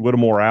leave Creed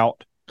Whittemore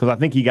out because I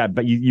think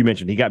you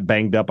mentioned he got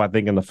banged up, I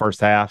think, in the first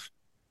half.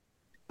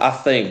 I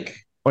think.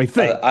 I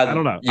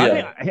don't know.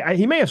 Yeah.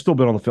 He may have still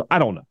been on the field. I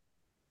don't know.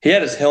 He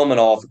had his helmet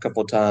off a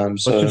couple of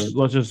times. So.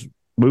 Let's just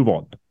move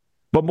on.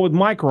 But with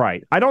Mike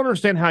Wright, I don't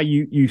understand how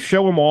you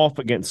show him off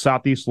against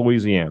Southeast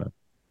Louisiana.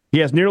 He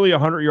has nearly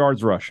 100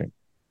 yards rushing.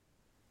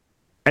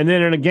 And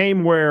then in a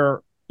game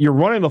where you're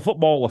running the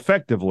football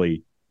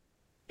effectively,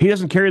 he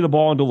doesn't carry the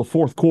ball until the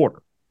fourth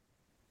quarter.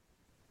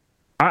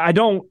 I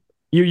don't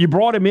 – you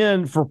brought him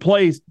in for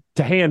plays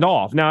to hand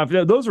off. Now, if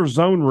those are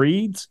zone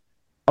reads,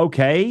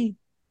 okay,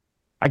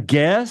 I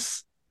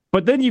guess.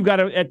 But then you've got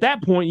to – at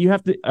that point, you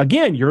have to –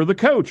 again, you're the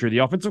coach. You're the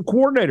offensive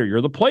coordinator.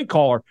 You're the play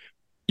caller.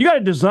 You got to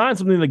design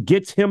something that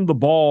gets him the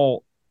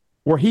ball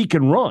where he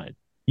can run.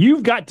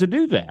 You've got to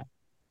do that.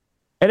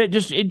 And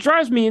it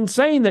drives me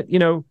insane that,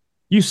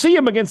 you see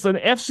him against an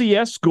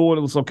FCS school, and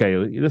it looks,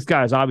 okay, this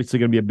guy is obviously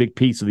going to be a big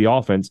piece of the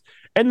offense.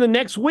 And the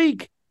next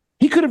week,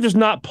 he could have just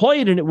not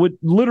played, and it would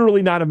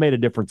literally not have made a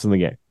difference in the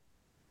game.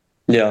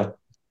 Yeah.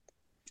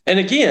 And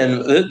again,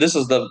 this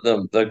is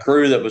the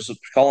crew that was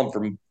calling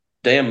from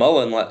Dan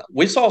Mullen. Like,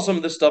 we saw some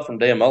of this stuff from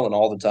Dan Mullen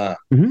all the time.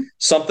 Mm-hmm.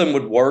 Something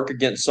would work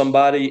against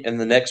somebody, and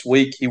the next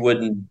week he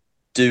wouldn't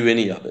do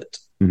any of it.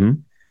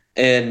 Mm-hmm.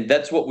 And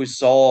that's what we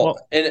saw.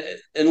 Well,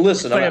 and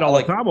listen, I say it all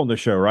the time on the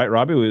show, right,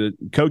 Robbie?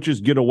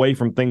 Coaches get away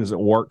from things that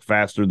work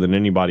faster than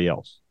anybody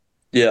else.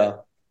 Yeah.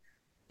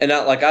 And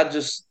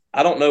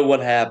I don't know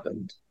what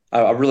happened.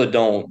 I really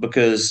don't,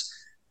 because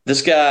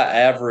this guy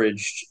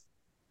averaged,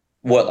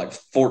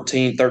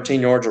 14,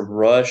 13 yards of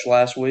rush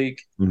last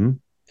week, mm-hmm.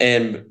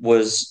 and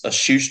was a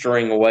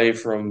shoestring away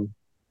from,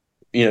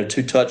 2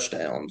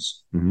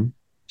 touchdowns. Mm-hmm.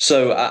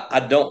 So I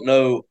don't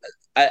know.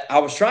 I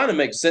was trying to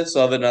make sense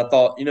of it, and I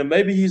thought,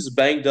 maybe he's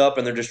banged up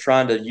and they're just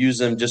trying to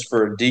use him just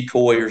for a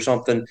decoy or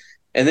something.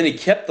 And then he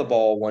kept the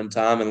ball one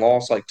time and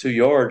lost 2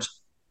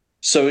 yards.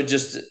 So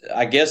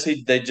I guess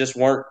they just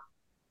weren't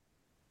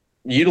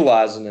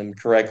utilizing him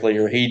correctly,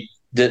 or he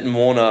didn't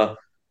want to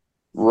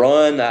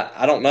run.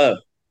 I don't know.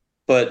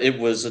 But it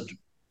was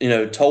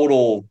a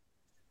total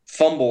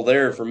fumble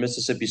there for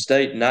Mississippi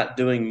State, not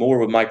doing more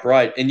with Mike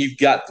Wright. And you've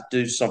got to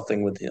do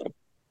something with him.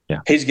 Yeah.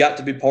 He's got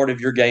to be part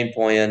of your game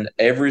plan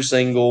every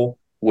single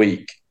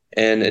week.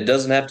 And it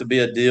doesn't have to be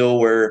a deal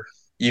where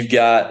you've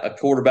got a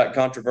quarterback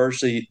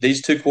controversy.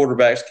 These 2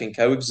 quarterbacks can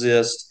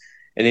coexist.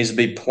 It needs to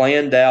be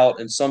planned out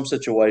in some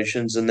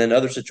situations, and then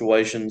other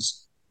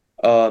situations,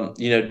 do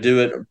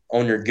it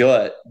on your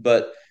gut.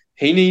 But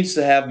he needs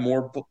to have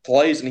more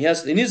plays, and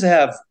he needs to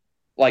have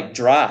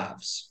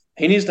drives.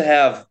 He needs to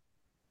have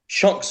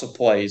chunks of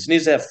plays. He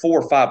needs to have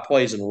 4 or 5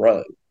 plays in a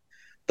row.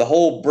 The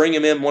whole bring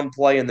him in one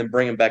play and then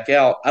bring him back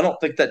out, I don't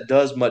think that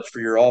does much for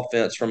your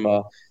offense from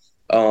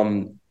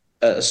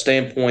a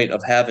standpoint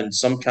of having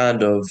some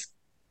kind of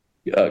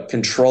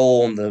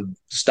control on the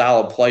style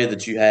of play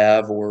that you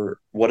have or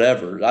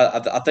whatever.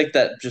 I think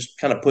that just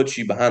kind of puts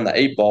you behind the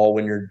 8 ball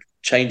when you're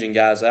changing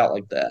guys out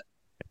like that.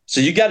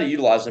 So you got to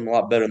utilize them a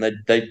lot better, and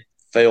they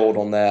failed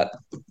on that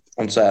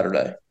on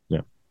Saturday.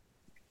 Yeah.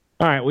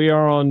 All right, we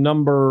are on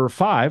number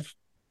 5.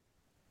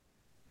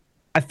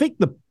 I think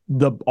the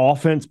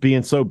offense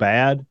being so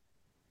bad,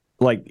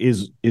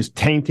 is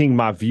tainting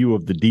my view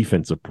of the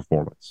defensive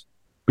performance.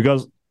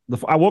 Because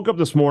I woke up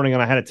this morning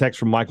and I had a text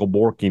from Michael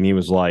Borky, and he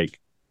was like,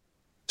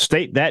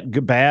 State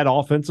that bad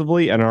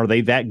offensively, and are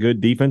they that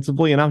good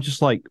defensively? And I was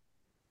just like,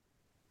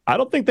 I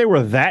don't think they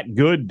were that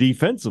good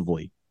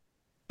defensively.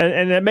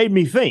 And that made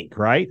me think,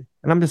 right?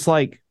 And I'm just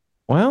like,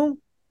 well,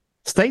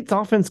 State's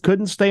offense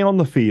couldn't stay on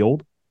the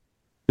field.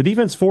 The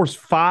defense forced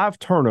 5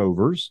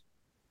 turnovers.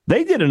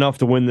 They did enough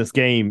to win this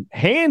game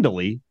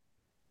handily.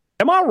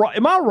 Am I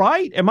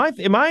right?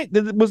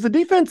 Was the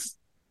defense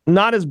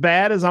not as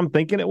bad as I'm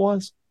thinking it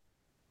was?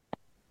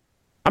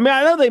 I mean,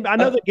 I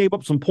know they gave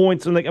up some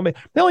points, and they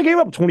only gave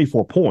up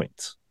 24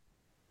 points.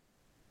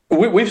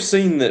 We've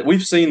seen that.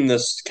 We've seen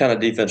this kind of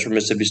defense from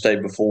Mississippi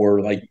State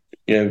before,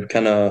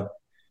 kind of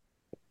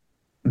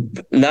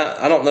not.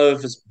 I don't know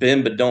if it's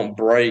bend but don't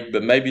break,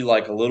 but maybe a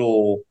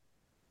little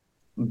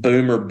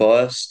boom or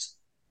bust,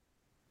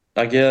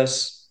 I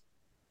guess.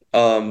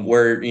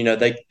 Where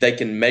they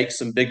can make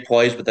some big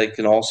plays, but they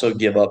can also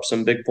give up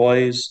some big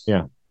plays.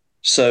 Yeah.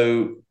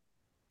 So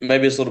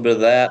maybe it's a little bit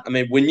of that. I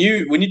mean, when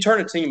you turn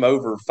a team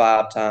over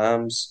 5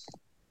 times,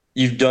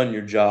 you've done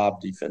your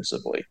job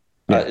defensively.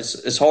 Yeah.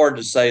 It's hard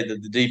to say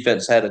that the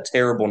defense had a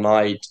terrible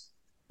night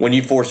when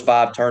you force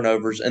 5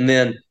 turnovers. And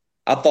then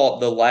I thought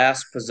the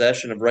last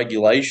possession of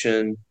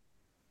regulation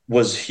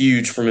was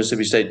huge for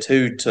Mississippi State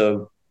too,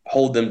 to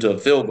hold them to a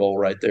field goal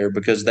right there,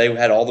 because they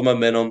had all the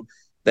momentum.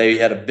 They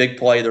had a big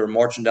play. They were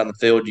marching down the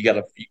field.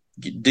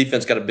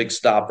 Defense got a big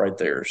stop right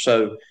there.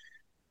 So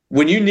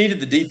when you needed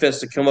the defense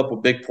to come up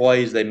with big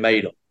plays, they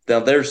made them. Now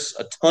there's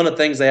a ton of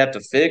things they have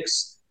to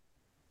fix,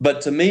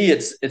 but to me,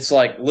 it's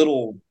like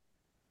little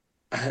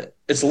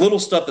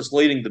stuff that's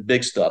leading to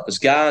big stuff. It's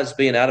guys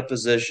being out of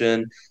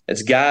position.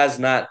 It's guys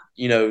not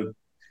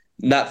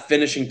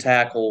finishing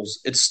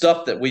tackles. It's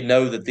stuff that we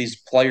know that these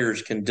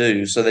players can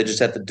do, so they just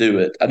have to do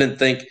it. I didn't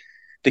think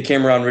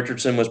DeCameron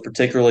Richardson was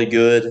particularly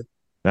good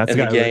That's in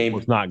the game.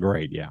 Was not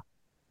great, yeah.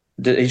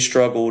 He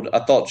struggled. I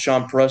thought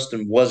Sean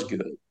Preston was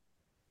good.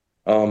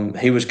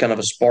 He was kind of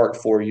a spark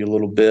for you a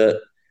little bit.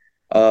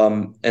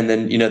 And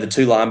then, the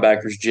two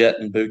linebackers, Jet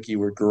and Buki,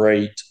 were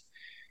great.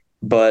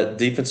 But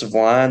defensive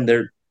line,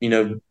 could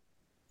have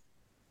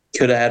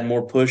had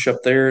more push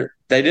up there.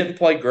 They didn't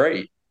play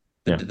great.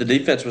 The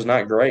defense was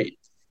not great.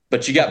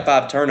 But you got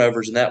 5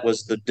 turnovers, and that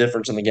was the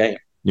difference in the game.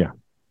 Yeah.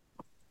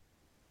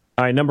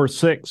 All right, number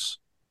 6.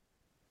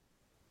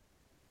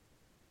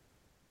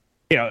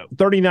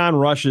 39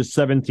 rushes,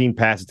 17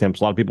 pass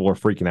attempts. A lot of people are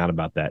freaking out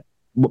about that.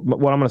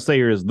 What I'm going to say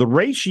here is the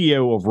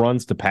ratio of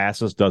runs to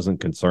passes doesn't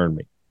concern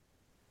me.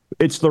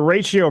 It's the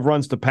ratio of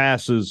runs to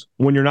passes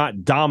when you're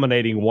not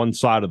dominating one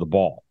side of the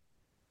ball.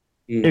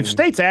 Mm-hmm. If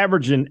State's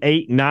averaging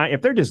 8, 9,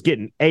 if they're just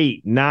getting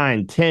 8,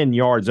 9, 10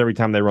 yards every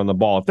time they run the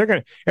ball,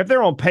 if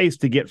they're on pace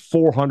to get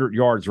 400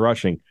 yards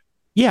rushing,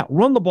 yeah,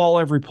 run the ball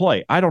every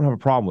play. I don't have a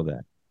problem with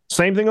that.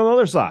 Same thing on the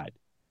other side.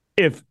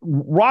 If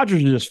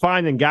Rogers is just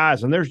finding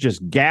guys and there's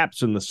just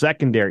gaps in the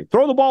secondary,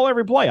 throw the ball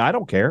every play. I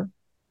don't care.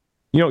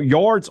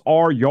 Yards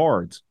are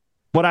yards.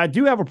 But I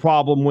do have a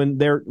problem when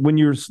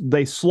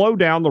they slow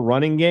down the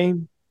running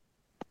game,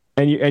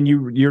 and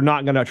you're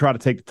not going to try to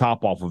take the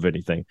top off of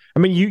anything. I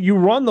mean, you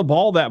run the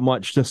ball that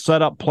much to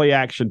set up play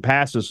action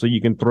passes so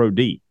you can throw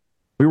deep.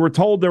 We were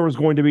told there was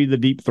going to be the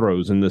deep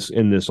throws in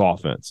this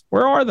offense.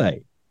 Where are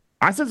they?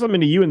 I said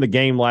something to you in the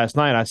game last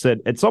night. I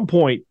said at some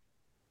point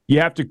you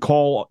have to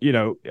call.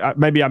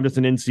 Maybe I'm just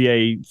an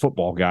NCAA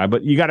football guy,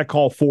 but you got to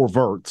call 4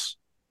 verts,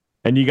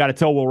 and you got to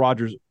tell Will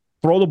Rogers,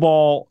 throw the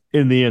ball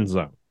in the end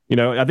zone.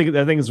 I think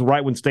it's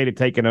right when State had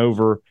taken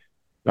over,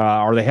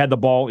 or they had the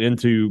ball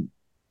into.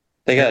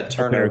 They got a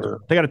turnover.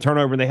 They got a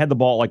turnover, and they had the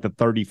ball at like the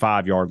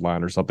 35-yard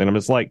line or something. I'm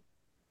just like,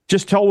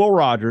 just tell Will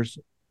Rogers,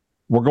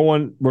 we're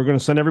going to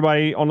send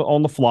everybody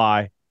on the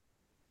fly,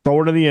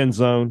 throw it in the end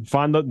zone,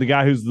 find the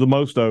guy who's the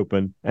most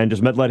open, and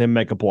just let him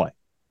make a play.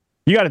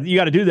 You got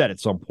to do that at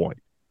some point.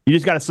 You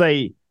just got to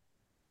say,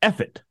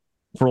 F it,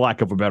 for lack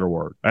of a better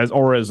word, as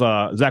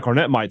Zach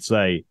Arnett might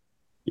say.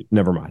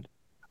 Never mind.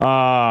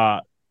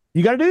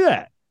 You got to do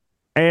that.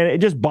 And it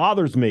just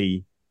bothers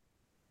me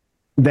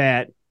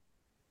that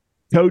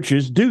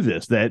coaches do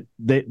this, that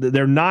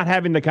they're not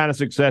having the kind of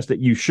success that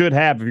you should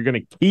have if you're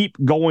going to keep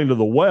going to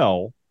the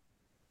well,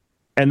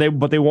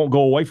 but they won't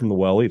go away from the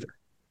well either.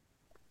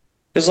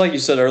 Just like you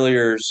said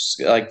earlier,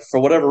 like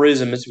for whatever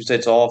reason, Mississippi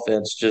State's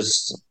offense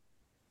just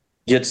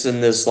gets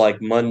in this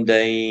like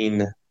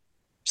mundane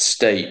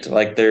state.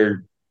 Like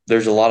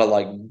there's a lot of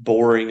like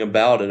boring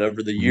about it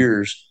over the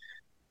years.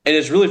 And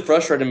it's really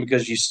frustrating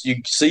because you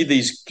see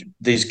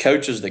these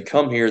coaches that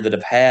come here that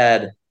have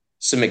had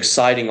some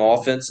exciting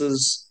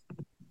offenses,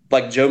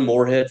 like Joe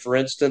Moorhead, for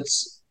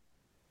instance.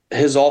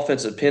 His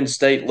offense at Penn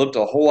State looked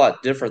a whole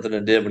lot different than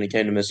it did when he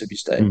came to Mississippi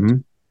State.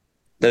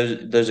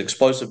 Mm-hmm. Those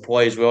explosive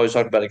plays, we always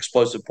talk about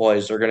explosive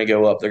plays. They're going to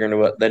go up. They're going to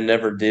go up. They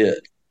never did.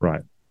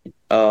 Right.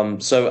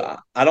 So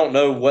I don't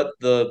know what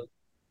the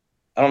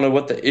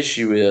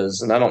issue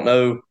is, and I don't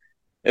know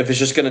if it's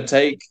just going to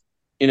take.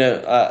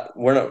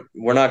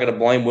 We're not going to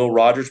blame Will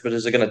Rogers, but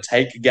is it going to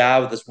take a guy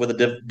with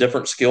a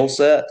different skill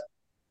set?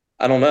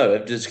 I don't know.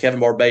 Does Kevin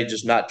Barbay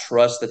just not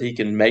trust that he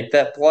can make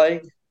that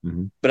play?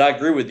 Mm-hmm. But I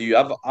agree with you.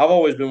 I've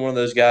always been one of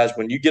those guys.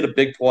 When you get a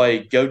big play,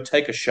 go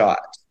take a shot.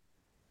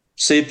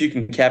 See if you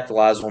can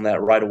capitalize on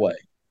that right away.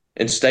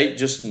 And State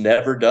just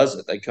never does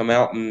it. They come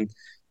out and,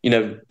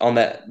 on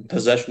that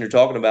possession you're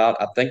talking about,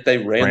 I think they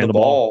ran the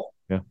ball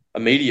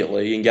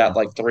immediately and got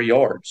like 3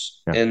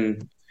 yards. Yeah.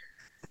 And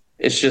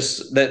it's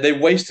just that they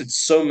wasted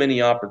so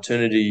many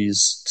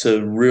opportunities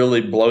to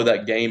really blow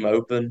that game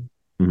open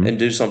and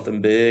do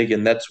something big,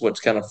 and that's what's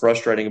kind of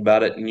frustrating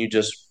about it. And you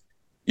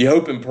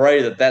hope and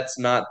pray that that's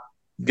not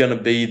going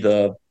to be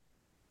the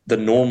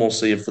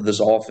normalcy for this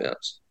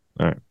offense.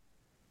 All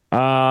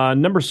right.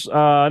 Number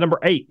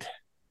 8. Is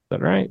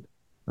that right?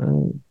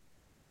 No,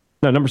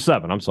 number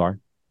 7. I'm sorry.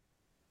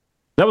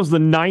 That was the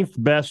 9th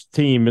best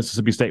team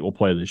Mississippi State will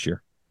play this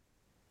year.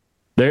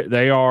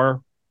 They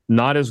are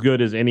not as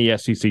good as any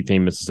SEC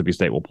team Mississippi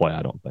State will play,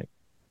 I don't think.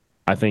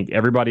 I think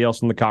everybody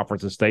else in the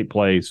conference that State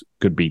plays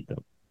could beat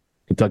them.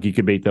 Kentucky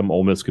could beat them.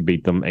 Ole Miss could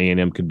beat them.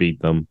 A&M could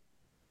beat them.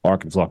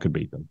 Arkansas could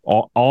beat them.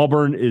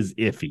 Auburn is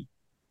iffy.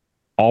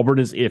 Auburn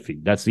is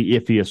iffy. That's the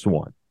iffiest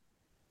one.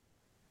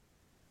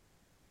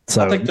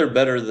 So I think they're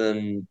better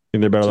than.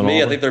 Think they're better than me,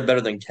 Auburn? I think they're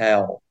better than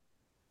Cal.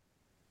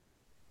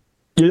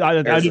 Yeah,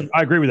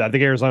 I agree with that. I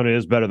think Arizona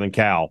is better than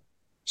Cal.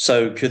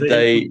 So could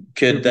they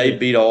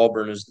beat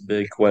Auburn is the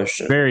big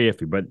question. Very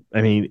iffy, but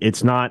I mean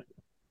it's not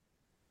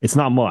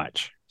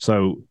much.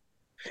 So,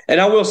 and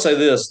I will say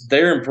this: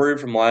 they're improved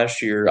from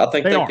last year. I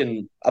think they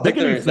can. I think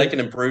they can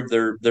improve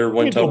their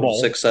win total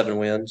to 6-7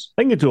 wins.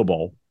 They can get to a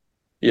bowl.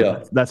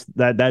 Yeah,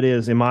 that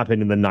is, in my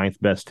opinion, the 9th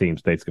best team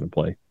State's going to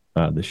play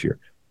this year.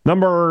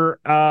 Number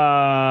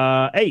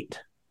 8.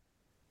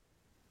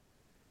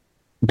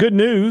 Good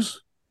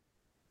news.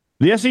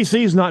 The SEC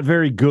is not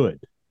very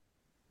good.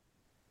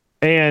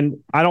 And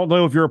I don't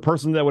know if you're a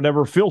person that would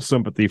ever feel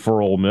sympathy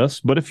for Ole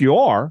Miss, but if you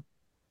are,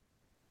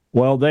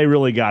 well, they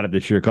really got it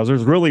this year because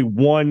there's really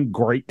one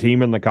great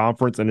team in the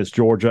conference, and it's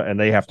Georgia, and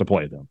they have to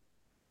play them.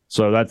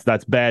 So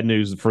that's bad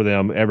news for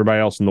them.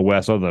 Everybody else in the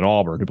West, other than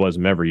Auburn, who plays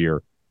them every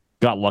year,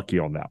 got lucky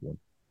on that one.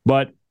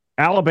 But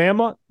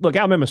Alabama, look,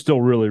 Alabama's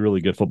still really,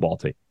 really good football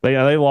team.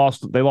 They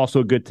lost to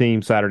a good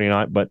team Saturday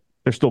night, but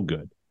they're still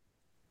good.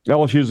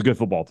 LSU is a good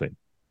football team.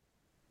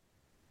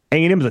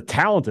 A&M is a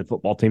talented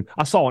football team.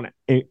 I saw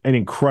an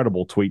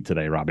incredible tweet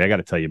today, Robbie. I got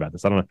to tell you about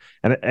this. I don't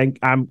know, and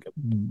I'm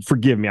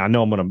forgive me. I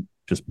know I'm going to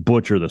just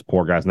butcher this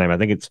poor guy's name. I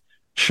think it's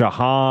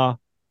Shaha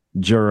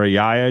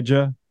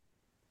Jarayaja,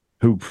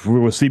 who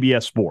was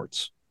CBS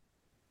Sports,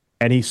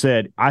 and he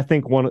said,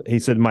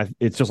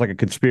 it's just like a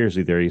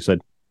conspiracy theory. He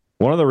said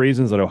one of the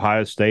reasons that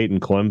Ohio State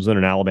and Clemson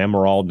and Alabama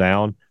are all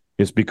down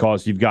is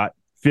because you've got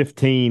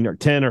 10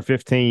 or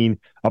 15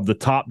 of the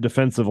top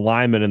defensive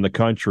linemen in the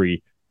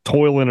country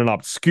toiling in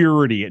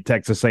obscurity at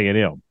Texas A&M.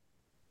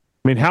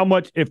 I mean, how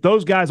much, if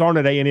those guys aren't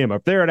at A&M,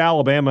 if they're at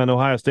Alabama and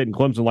Ohio State and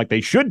Clemson like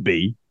they should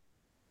be,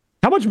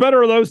 how much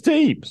better are those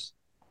teams?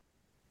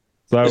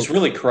 So it's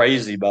really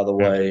crazy, by the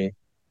way,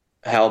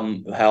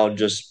 how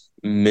just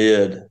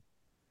mid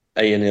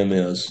A&M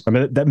is. I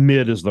mean, that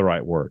mid is the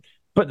right word.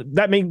 But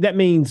that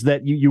means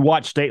that you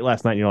watched State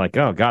last night and you're like,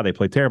 oh, God, they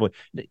played terribly.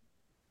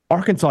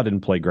 Arkansas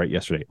didn't play great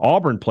yesterday.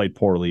 Auburn played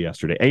poorly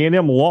yesterday.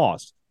 A&M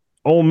lost.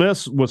 Ole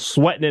Miss was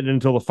sweating it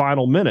until the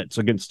final minutes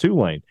against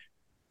Tulane.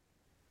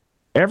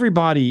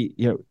 Everybody,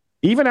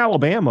 even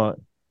Alabama,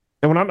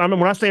 and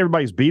when I say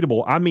everybody's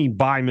beatable, I mean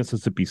by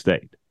Mississippi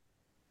State.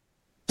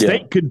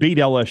 State could beat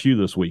LSU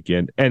this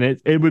weekend, and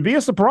it would be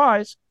a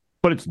surprise,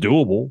 but it's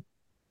doable.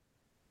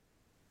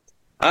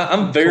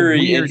 I'm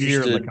very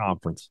interested in the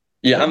conference.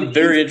 Yeah, I'm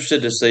very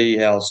interested to see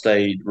how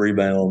State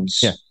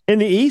rebounds. Yeah, in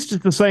the East,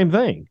 it's the same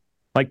thing.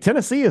 Like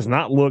Tennessee has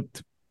not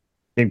looked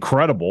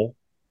incredible.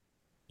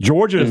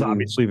 Georgia is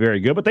obviously very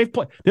good, but they've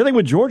played. The other thing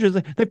with Georgia is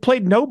they've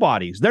played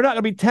nobodies. They're not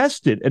going to be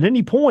tested at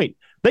any point.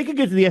 They could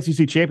get to the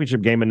SEC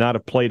championship game and not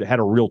have had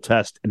a real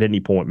test at any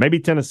point. Maybe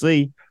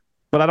Tennessee,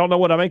 but I don't know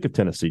what I make of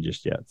Tennessee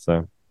just yet.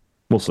 So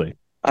we'll see.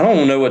 I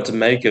don't know what to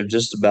make of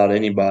just about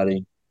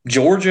anybody.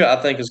 Georgia,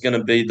 I think, is going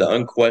to be the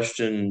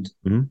unquestioned,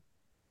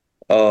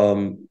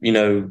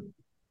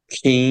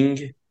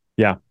 king.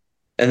 Yeah,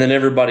 and then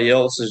everybody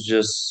else is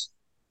just.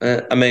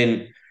 I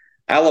mean,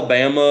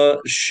 Alabama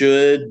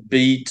should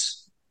beat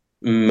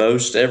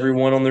most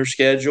everyone on their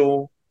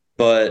schedule,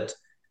 but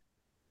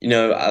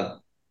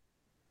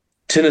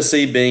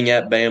Tennessee being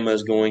at Bama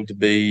is going to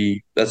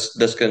be that's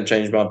going to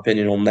change my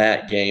opinion on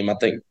that game. I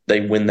think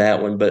they win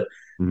that one, but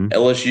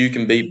LSU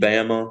can beat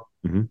Bama.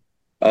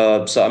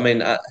 So I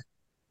mean,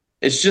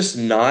 it's just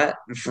not.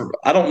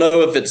 I don't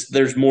know if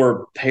there's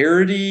more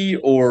parity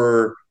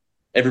or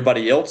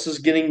everybody else is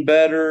getting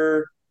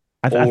better.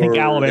 I think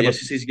Alabama, the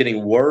SEC is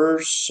getting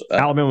worse.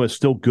 Alabama is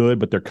still good,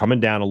 but they're coming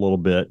down a little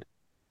bit.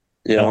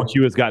 Yeah,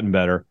 LSU has gotten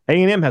better.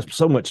 A&M has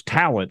so much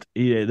talent.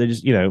 They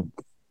just,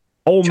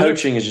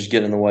 coaching is just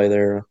getting in the way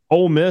there.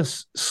 Ole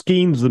Miss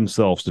schemes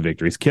themselves to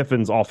victories.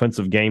 Kiffin's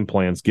offensive game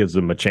plans gives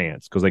them a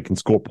chance because they can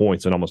score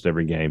points in almost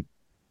every game.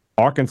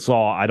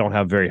 Arkansas, I don't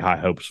have very high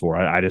hopes for.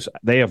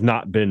 They have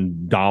not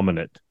been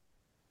dominant.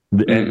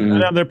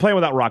 And they're playing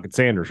without Rocket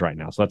Sanders right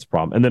now, so that's a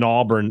problem. And then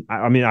Auburn,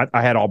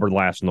 I had Auburn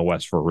last in the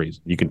West for a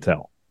reason. You can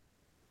tell.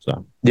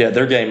 So yeah,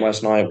 their game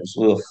last night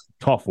was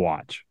tough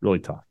watch, really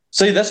tough.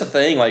 See, that's the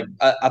thing. Like,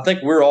 I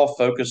think we're all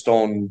focused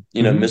on,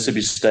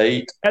 Mississippi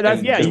State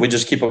because we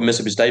just keep up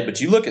Mississippi State. But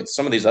you look at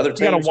some of these other teams.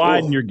 You got to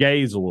widen your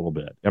gaze a little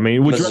bit. I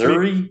mean,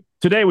 Missouri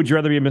today, would you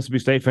rather be a Mississippi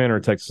State fan or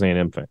a Texas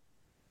A&M fan?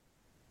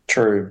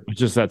 True. It's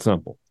just that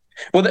simple.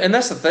 Well, and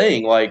that's the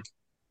thing. Like,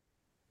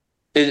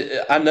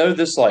 I know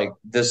this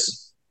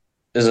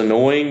is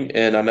annoying,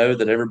 and I know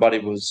that everybody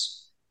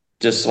was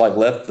just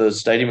left the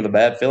stadium with a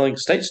bad feeling.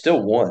 State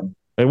still won.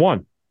 They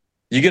won.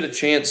 You get a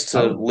chance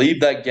to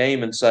leave that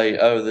game and say,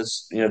 "Oh,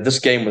 this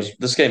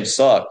game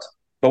sucked,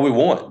 but we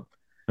won."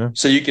 Yeah.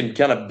 So you can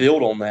kind of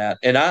build on that.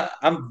 And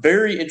I'm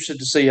very interested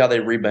to see how they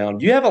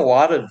rebound. You have a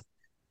lot of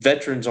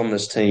veterans on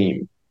this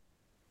team,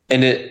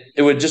 and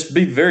it would just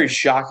be very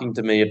shocking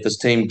to me if this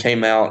team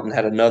came out and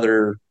had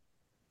another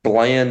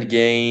bland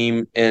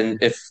game. And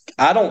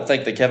I don't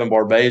think that Kevin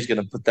Barbay is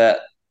going to put that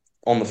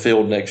on the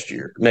field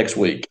next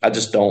week. I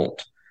just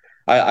don't.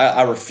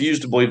 I refuse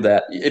to believe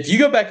that. If you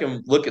go back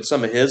and look at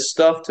some of his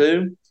stuff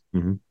too,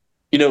 Mm-hmm.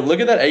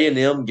 look at that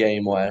A&M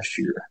game last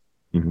year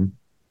Mm-hmm.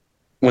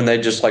 when they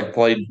just like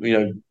played,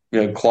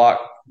 clock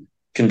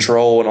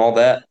control and all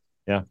that.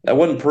 Yeah, that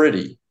wasn't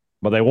pretty.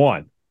 But they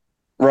won,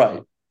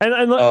 right?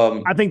 And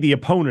look, I think the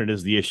opponent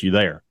is the issue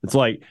there. It's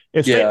like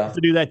if they have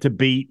to do that to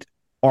beat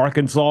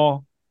Arkansas,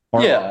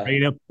 or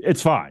A&M,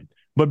 it's fine.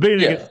 But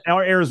beating against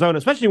Arizona,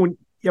 especially when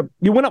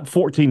you went up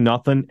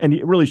 14-0, and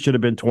it really should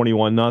have been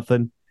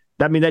 21-0.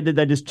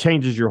 That just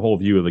changes your whole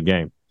view of the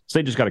game.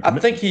 State just got to. I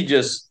think he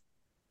just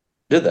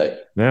did they.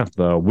 Yeah,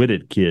 the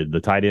Whitted kid, the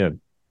tight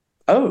end.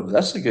 Oh,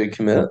 that's a good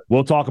commit.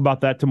 We'll talk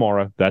about that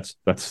tomorrow. That's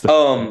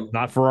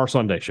not for our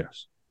Sunday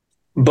shows.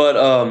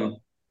 But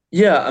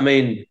yeah, I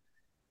mean,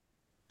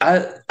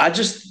 I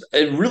just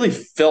it really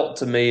felt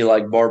to me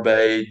like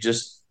Barbay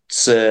just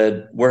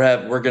said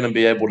we're going to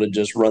be able to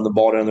just run the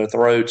ball down their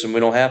throats and we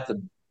don't have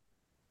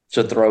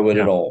to throw it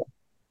at all.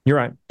 You're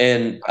right.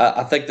 And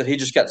I think that he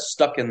just got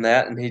stuck in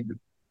that, and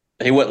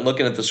he wasn't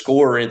looking at the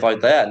score or anything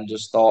like that, and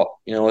just thought,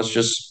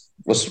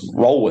 let's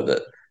roll with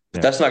it.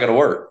 But that's not going to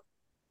work.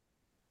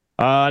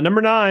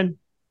 Number 9.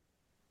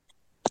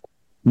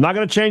 I'm not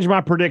going to change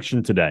my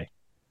prediction today,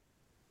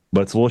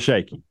 but it's a little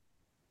shaky.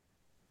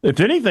 If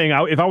anything,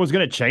 if I was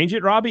going to change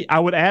it, Robbie, I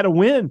would add a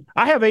win.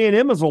 I have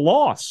A&M as a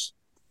loss.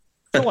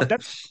 I feel like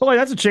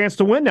that's a chance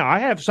to win now. I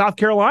have South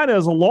Carolina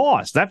as a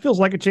loss. That feels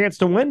like a chance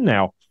to win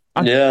now.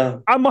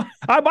 I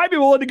might be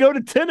willing to go to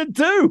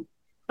 10-2.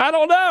 I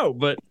don't know,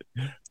 but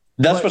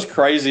that's what's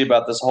crazy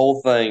about this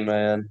whole thing,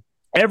 man.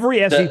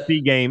 Every SEC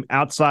game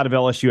outside of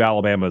LSU,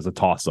 Alabama is a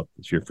toss-up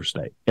this year for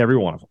State. Every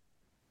one of them.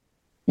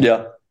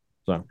 Yeah.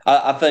 So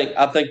I think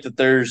that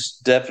there's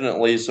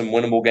definitely some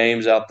winnable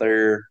games out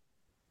there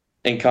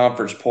in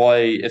conference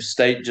play if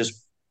State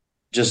just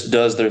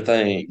does their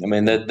thing. I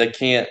mean, they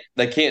can't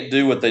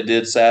do what they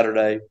did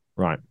Saturday.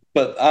 Right.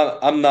 But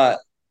I'm not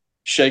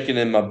shaking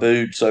in my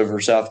boots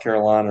over South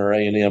Carolina or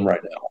A&M right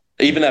now,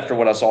 even after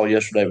what I saw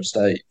yesterday with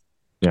State.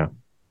 Yeah.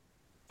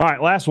 All right,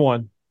 last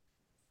one.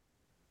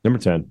 Number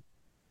 10.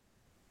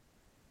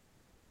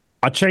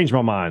 I changed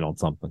my mind on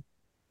something.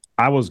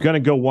 I was going to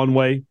go one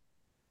way,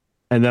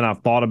 and then I've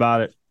thought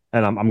about it,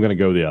 and I'm going to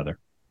go the other.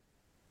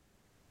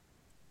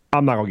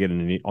 I'm not going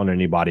to get on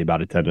anybody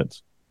about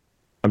attendance.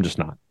 I'm just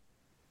not.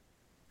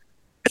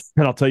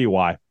 And I'll tell you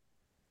why.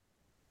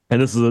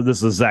 And this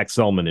is a Zach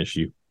Selman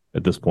issue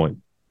at this point.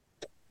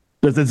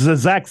 This is a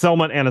Zach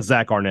Selman and a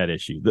Zach Arnett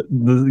issue.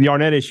 The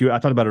Arnett issue, I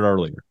talked about it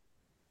earlier.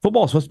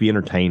 Football is supposed to be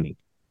entertaining.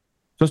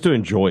 Supposed to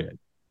enjoy it.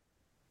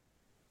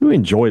 You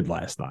enjoyed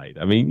last night.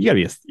 I mean, you got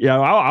to be.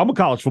 I'm a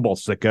college football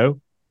sicko,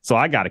 so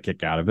I got a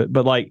kick out of it.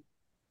 But like,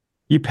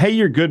 you pay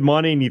your good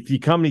money, and if you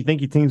come and you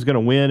think your team's going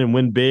to win and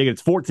win big,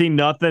 it's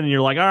 14-0, and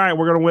you're like, all right,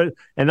 we're going to win,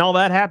 and all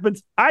that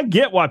happens. I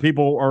get why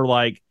people are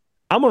like,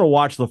 I'm going to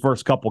watch the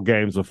first couple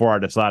games before I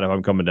decide if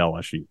I'm coming to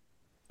LSU.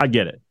 I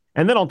get it.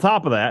 And then on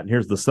top of that, and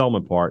here's the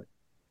Selman part.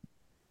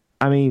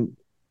 I mean,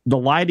 the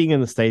lighting in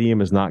the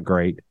stadium is not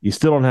great. You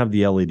still don't have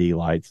the LED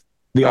lights.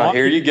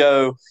 Here you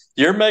go.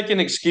 You're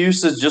making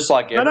excuses just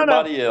like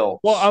everybody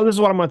else. Well, this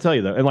is what I'm going to tell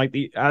you, though. And like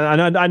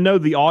I know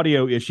the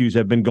audio issues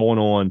have been going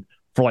on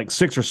for like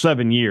 6 or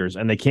 7 years,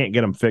 and they can't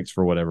get them fixed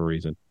for whatever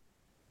reason.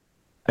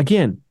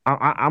 Again,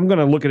 I'm going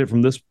to look at it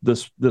from this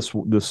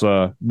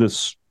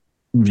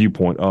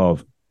viewpoint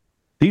of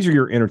these are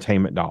your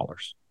entertainment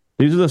dollars.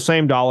 These are the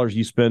same dollars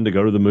you spend to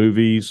go to the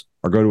movies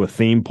or go to a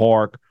theme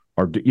park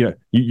or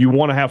you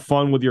want to have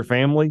fun with your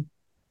family.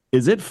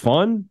 Is it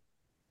fun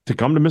to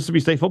come to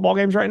Mississippi State football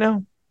games right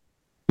now?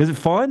 Is it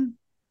fun?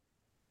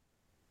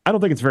 I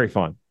don't think it's very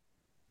fun.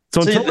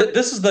 So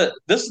this is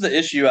the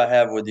issue I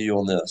have with you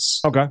on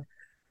this. Okay.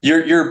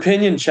 Your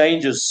opinion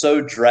changes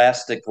so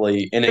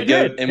drastically, and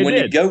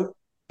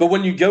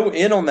when you go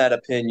in on that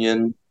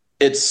opinion,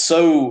 it's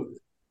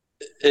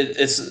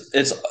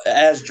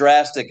as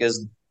drastic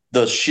as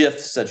the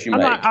shifts that you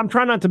make. I'm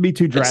trying not to be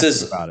too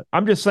drastic about it.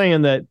 I'm just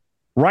saying that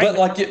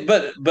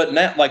but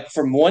now, like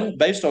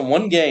based on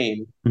one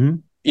game,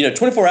 mm-hmm.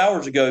 24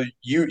 hours ago,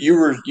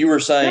 you were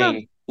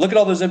saying, look at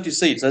all those empty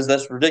seats.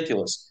 That's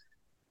ridiculous.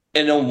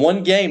 And on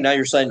one game, now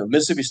you're saying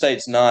Mississippi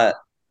State's not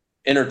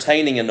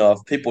entertaining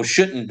enough. People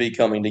shouldn't be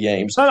coming to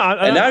games.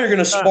 And now you're going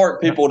to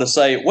spark people to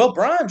say, well,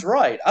 Brian's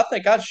right. I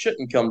think I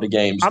shouldn't come to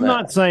games. I'm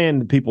not saying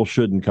that people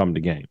shouldn't come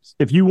to games.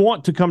 If you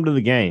want to come to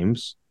the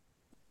games,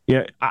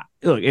 look,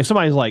 if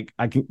somebody's like,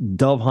 I can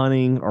dove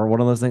hunting or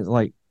one of those things,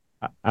 like,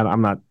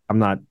 I'm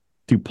not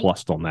too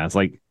plussed on that. It's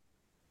like,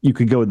 you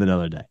could go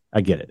another day. I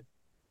get it.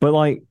 But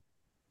like,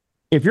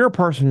 if you're a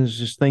person who's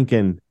just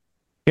thinking,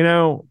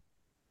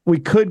 we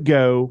could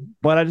go,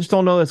 but I just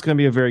don't know that's going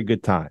to be a very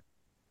good time.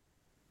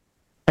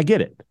 I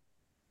get it.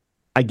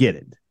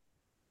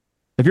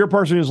 If you're a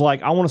person who's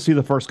like, I want to see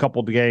the first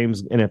couple of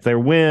games, and if they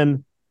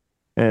win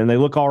and they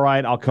look all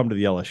right, I'll come to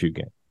the LSU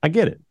game. I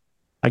get it.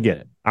 I'm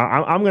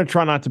going to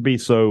try not to be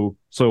so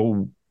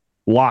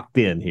locked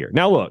in here.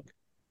 Now, look,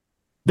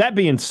 that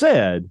being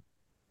said,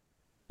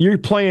 you're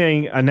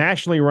playing a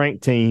nationally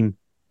ranked team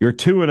You're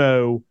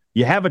 2-0.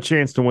 You have a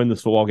chance to win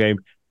this football game.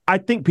 I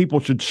think people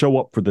should show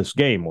up for this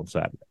game on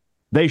Saturday.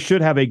 They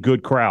should have a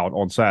good crowd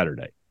on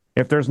Saturday.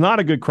 If there's not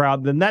a good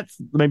crowd, then that's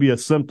maybe a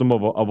symptom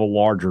of a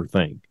larger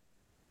thing.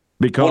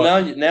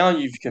 Because now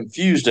you've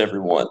confused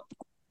everyone.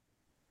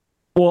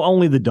 Well,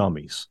 only the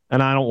dummies,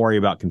 and I don't worry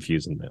about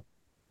confusing them.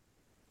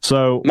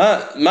 So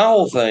my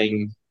whole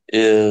thing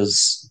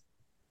is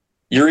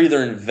you're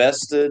either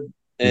invested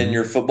in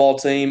your football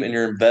team and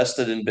you're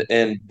invested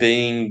in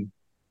being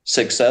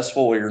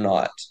successful or you're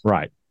not.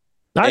 Right.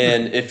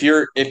 And if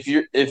you're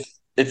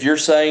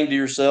saying to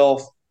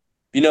yourself,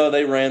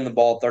 they ran the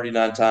ball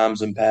 39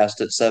 times and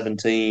passed it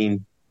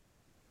 17,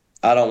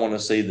 I don't want to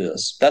see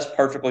this. That's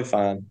perfectly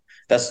fine.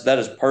 That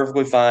is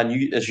perfectly fine.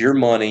 It's your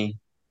money.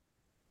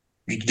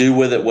 You can do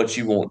with it what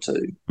you want to.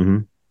 Mm-hmm.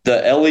 The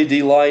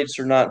LED lights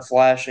are not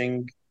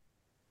flashing.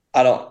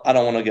 I don't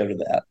want to go to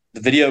that.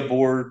 The video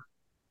board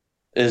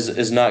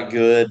is not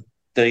good.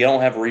 They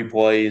don't have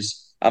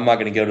replays. I'm not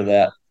going to go to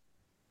that.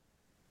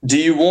 Do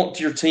you want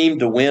your team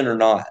to win or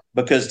not?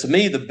 Because to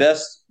me, the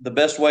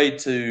best way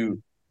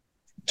to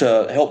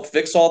help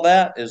fix all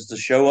that is to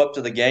show up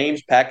to the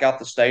games, pack out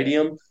the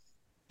stadium,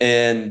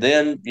 and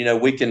then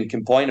we can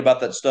complain about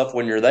that stuff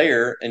when you're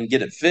there and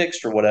get it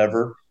fixed or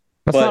whatever.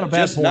 That's not a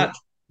bad point.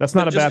 That's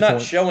not a bad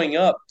point. Showing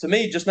up, to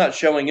me, just not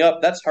showing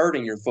up, that's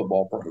hurting your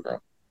football program.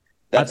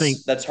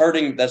 That's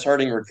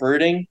hurting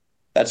recruiting.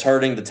 That's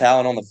hurting the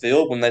talent on the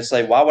field when they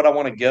say, why would I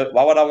want to go?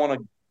 Why would I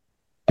want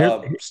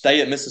to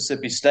stay at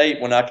Mississippi State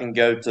when I can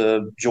go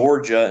to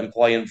Georgia and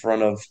play in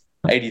front of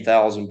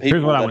 80,000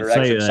 people that are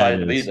actually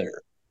excited to be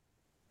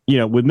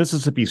there? With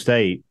Mississippi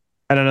State,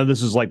 and I know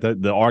this is like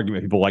the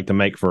argument people like to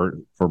make for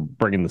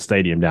bringing the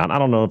stadium down. I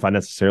don't know if I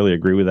necessarily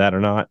agree with that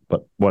or not,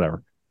 but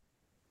whatever.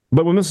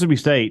 But with Mississippi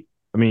State,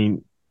 I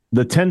mean,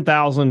 the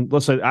 10,000,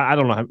 let's say, I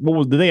don't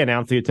know. Did they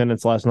announce the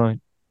attendance last night?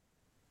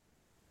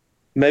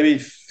 Maybe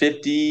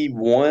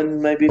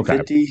 51, maybe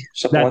 50,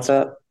 something like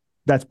that.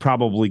 That's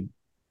probably,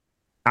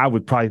 I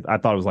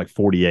thought it was like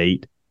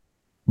 48.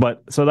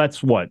 But so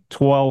that's what,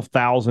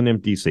 12,000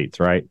 empty seats,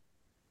 right?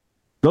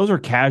 Those are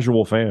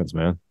casual fans,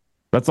 man.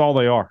 That's all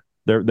they are.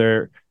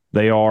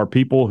 They are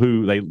people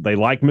who they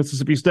like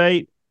Mississippi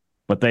State,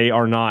 but they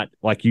are not,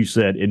 like you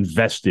said,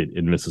 invested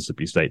in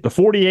Mississippi State. The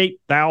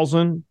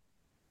 48,000,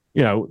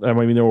 there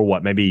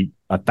were maybe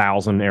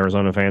 1,000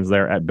 Arizona fans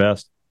there at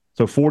best.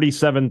 So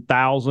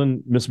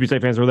 47,000 Mississippi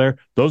State fans were there.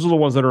 Those are the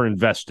ones that are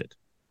invested.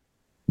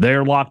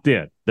 They're locked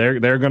in. They're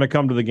going to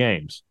come to the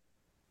games.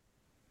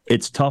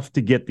 It's tough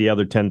to get the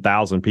other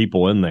 10,000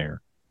 people in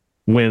there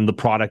when the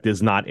product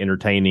is not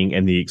entertaining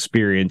and the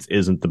experience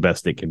isn't the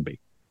best it can be.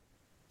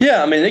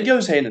 Yeah, I mean, it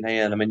goes hand in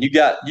hand. I mean, you've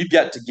got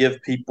to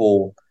give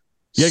people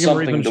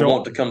something to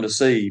want to come to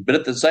see. But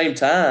at the same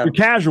time, you're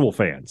casual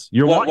fans.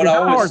 Your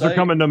diehards are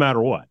coming no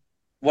matter what.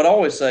 What I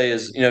always say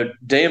is,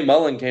 Dan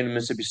Mullen came to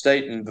Mississippi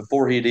State, and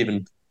before he had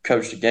even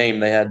coached a game,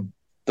 they had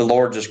the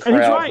largest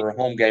crowd for a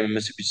home game in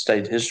Mississippi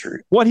State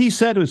history. What he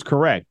said was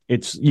correct.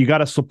 It's you got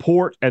to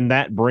support, and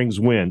that brings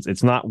wins.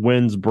 It's not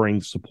wins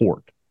bring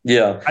support.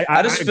 Yeah,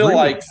 I just feel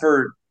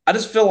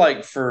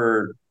like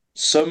for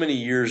so many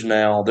years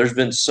now, there's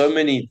been so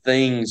many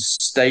things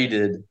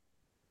stated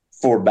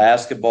for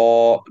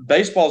basketball.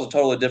 Baseball is a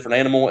totally different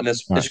animal, and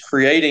it's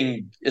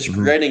creating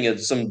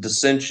some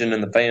dissension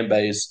in the fan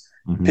base.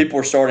 Mm-hmm. People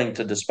are starting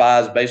to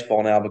despise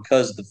baseball now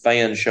because the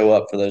fans show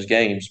up for those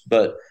games,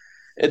 but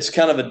it's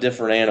kind of a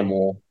different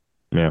animal.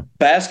 Yeah.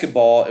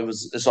 Basketball,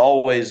 it's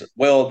always,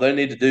 well, they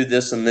need to do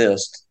this and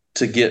this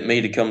to get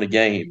me to come to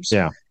games.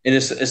 Yeah. And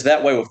it's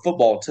that way with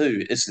football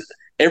too. It's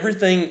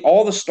everything,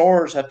 all the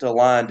stars have to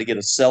align to get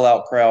a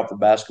sellout crowd for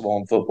basketball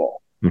and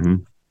football. Mm-hmm.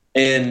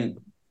 And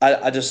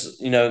I just,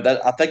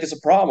 that I think it's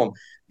a problem.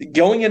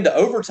 Going into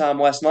overtime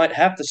last night,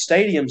 half the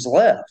stadium's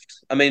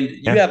left. I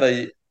mean,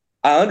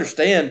 I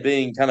understand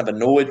being kind of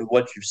annoyed with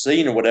what you've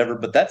seen or whatever,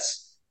 but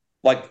that's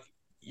like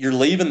you're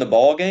leaving the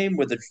ball game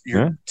with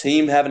your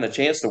team having a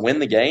chance to win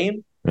the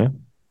game. Yeah.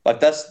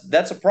 Like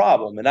that's a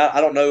problem. And I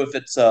don't know if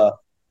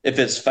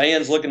it's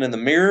fans looking in the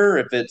mirror,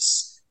 if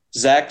it's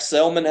Zach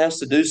Selman has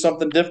to do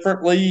something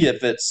differently,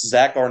 if it's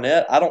Zach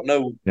Arnett. I don't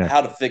know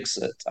how to fix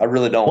it. I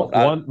really don't.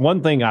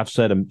 One thing I've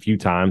said a few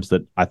times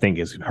that I think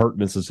has hurt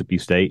Mississippi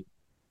State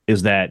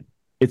is that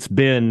it's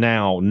been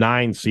now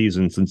 9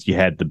 seasons since you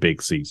had the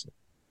big season.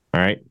 All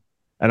right.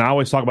 And I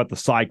always talk about the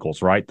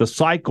cycles, right? The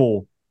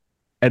cycle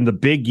and the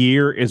big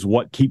year is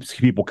what keeps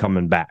people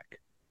coming back.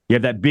 You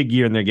have that big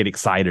year and they get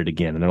excited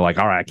again. And they're like,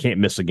 all right, I can't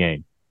miss a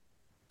game.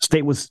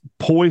 State was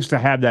poised to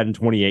have that in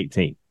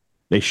 2018.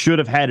 They should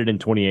have had it in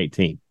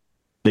 2018.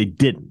 They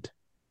didn't.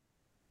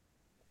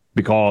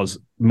 Because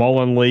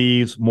Mullen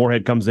leaves,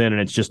 Moorhead comes in, and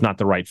it's just not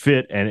the right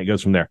fit, and it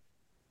goes from there.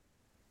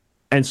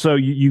 And so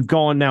you've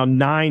gone now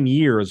 9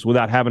 years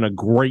without having a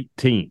great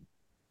team.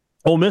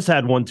 Ole Miss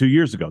had one 2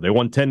 years ago. They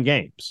won 10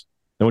 games.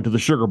 They went to the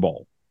Sugar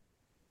Bowl.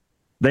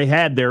 They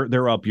had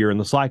their up year in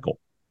the cycle.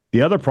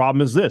 The other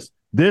problem is this.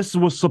 This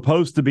was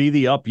supposed to be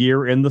the up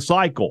year in the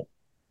cycle.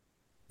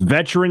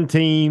 Veteran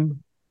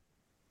team,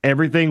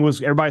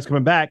 everybody's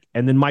coming back,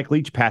 and then Mike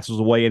Leach passes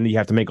away, and you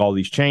have to make all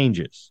these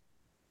changes.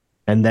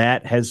 And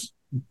that has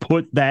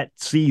put that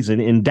season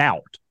in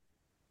doubt.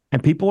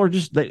 And people are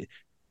just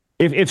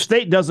if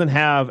State doesn't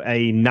have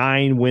a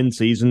 9-win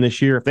season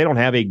this year, if they don't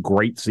have a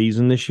great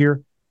season this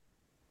year,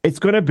 it's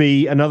going to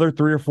be another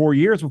 3 or 4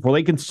 years before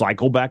they can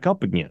cycle back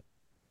up again.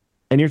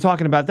 And you're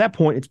talking about that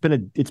point,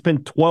 it's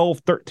been 12,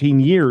 13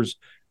 years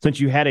since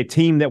you had a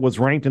team that was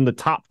ranked in the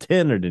top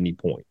 10 at any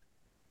point.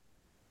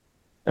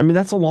 I mean,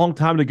 that's a long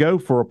time to go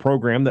for a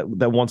program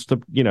that wants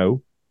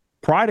to,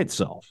 pride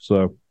itself.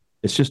 So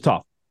it's just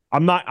tough.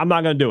 I'm not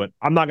going to do it.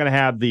 I'm not going to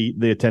have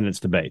the attendance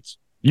debates.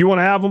 You want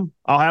to have them?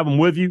 I'll have them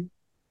with you,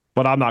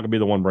 but I'm not going to be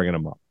the one bringing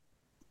them up.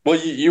 Well,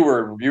 you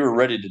were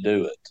ready to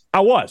do it.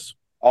 I was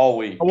all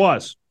week. I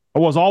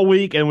was all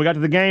week, and we got to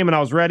the game, and I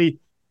was ready.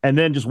 And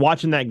then just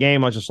watching that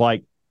game, I was just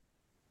like,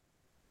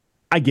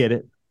 I get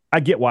it. I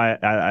get why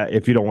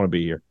if you don't want to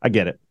be here. I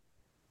get it.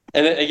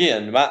 And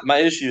again, my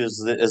issue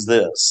is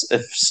this.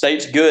 If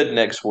State's good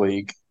next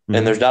week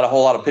and there's not a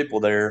whole lot of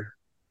people there,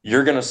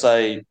 you're going to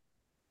say,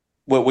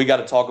 well, we got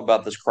to talk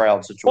about this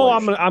crowd situation. Well,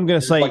 I'm going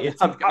to say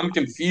I'm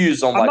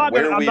confused on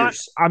where we are.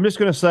 I'm just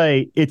going to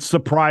say it's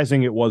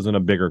surprising it wasn't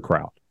a bigger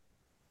crowd.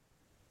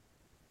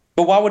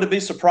 But why would it be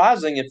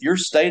surprising if you're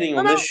stating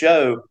on this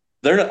show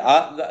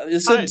it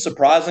isn't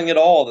surprising at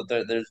all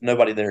that there's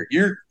nobody there?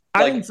 You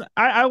lean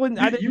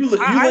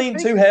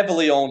too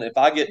heavily on if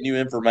I get new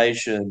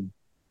information,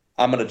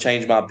 I'm going to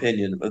change my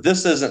opinion. But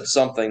this isn't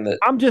something that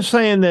I'm just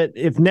saying that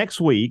if next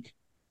week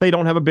they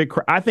don't have a big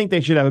crowd, I think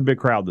they should have a big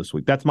crowd this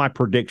week. That's my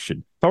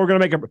prediction. If I were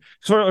going to make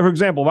for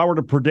example, if I were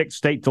to predict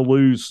State to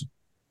lose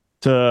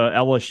to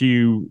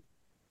LSU,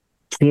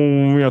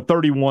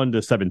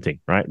 31-17,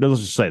 right?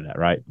 Let's just say that,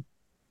 right?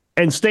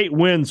 And State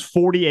wins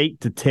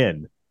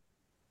 48-10.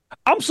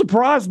 I'm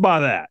surprised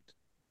by that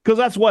because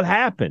that's what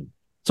happened.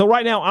 So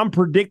right now I'm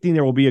predicting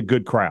there will be a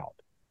good crowd.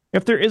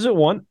 If there isn't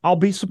one, I'll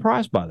be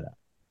surprised by that.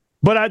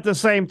 But at the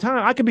same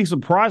time, I could be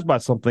surprised by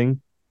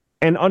something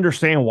and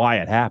understand why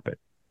it happened.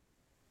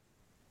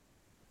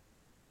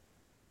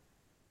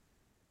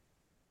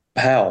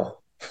 How?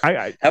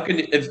 How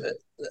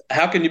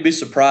can you be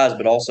surprised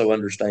but also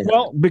understand?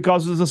 Well,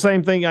 because it's the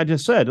same thing I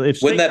just said. If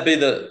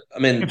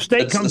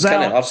State comes out,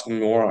 kind of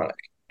oxymoronic.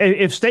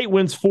 If State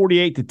wins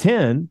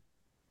 48-10,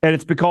 and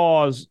it's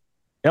because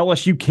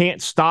LSU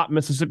can't stop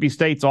Mississippi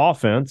State's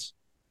offense,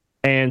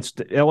 and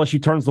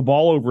LSU turns the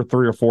ball over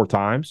 3 or 4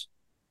 times,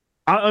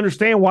 I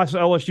understand why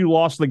LSU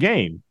lost the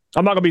game.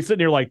 I'm not going to be sitting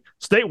here like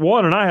State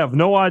won, and I have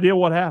no idea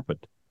what happened.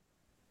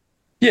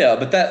 Yeah,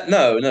 but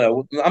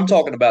no. I'm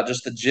talking about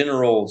just the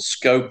general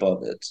scope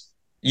of it.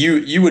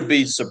 You would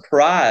be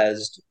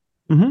surprised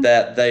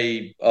that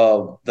they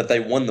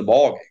won the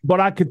ball game. But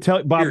I could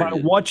tell by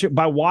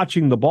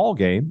watching the ball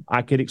game,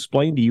 I could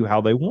explain to you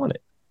how they won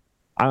it.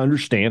 I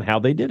understand how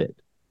they did it.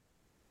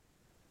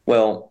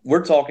 Well,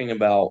 we're talking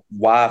about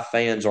why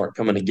fans aren't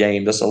coming to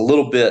games. That's a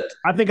little bit.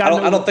 I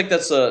don't think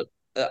that's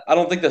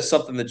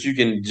something that you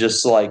can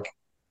just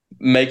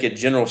make a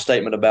general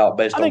statement about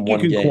based on one game. I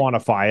think you can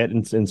quantify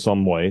it in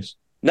some ways.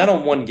 Not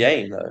on one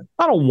game, though.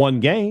 Not on one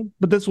game,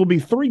 but this will be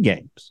 3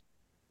 games.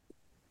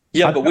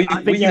 Yeah, but we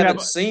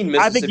haven't seen Mississippi State.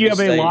 I think you have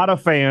a lot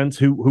of fans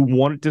who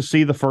wanted to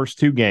see the first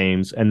 2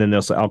 games, and then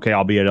they'll say, okay,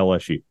 I'll be at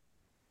LSU.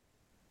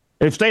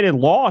 If State had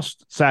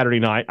lost Saturday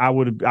night, I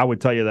would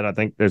tell you that I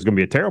think there's going to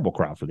be a terrible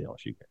crowd for the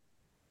LSU game.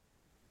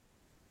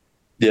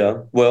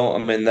 Yeah, well, I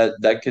mean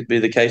that could be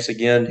the case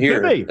again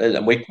here.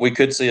 We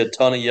could see a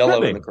ton of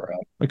yellow in the crowd.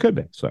 It could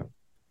be. So,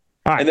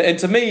 all right. And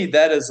to me,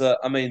 that is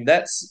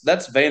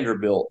that's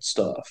Vanderbilt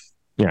stuff.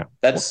 Yeah,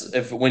 that's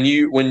when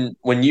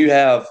you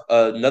have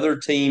another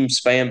team's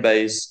fan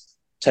base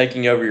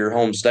taking over your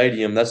home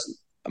stadium.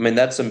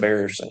 That's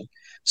embarrassing.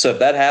 So if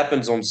that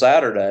happens on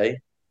Saturday,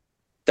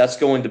 that's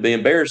going to be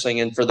embarrassing.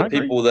 And for the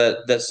people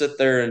that sit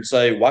there and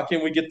say, why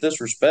can't we get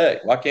this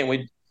respect? Why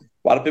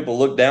do people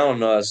look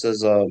down on us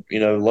as a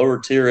lower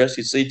tier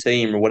SEC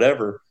team or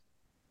whatever?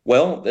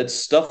 Well, it's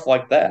stuff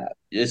like that.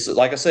 It's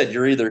like I said,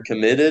 you're either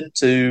committed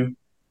to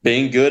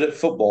being good at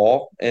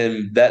football,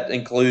 and that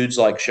includes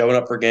showing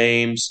up for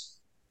games,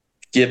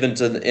 giving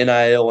to the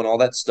NIL and all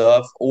that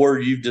stuff, or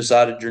you've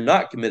decided you're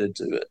not committed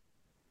to it.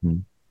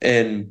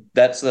 And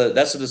that's a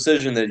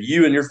decision that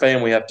you and your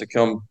family have to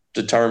come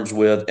to terms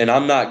with. And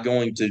I'm not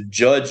going to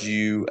judge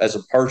you as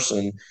a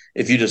person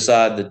if you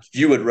decide that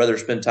you would rather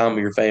spend time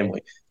with your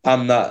family.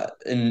 I'm not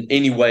in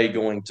any way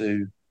going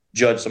to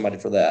judge somebody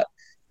for that.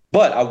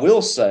 But I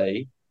will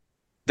say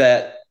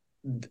that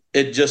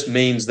it just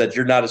means that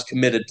you're not as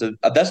committed to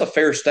that's a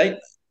fair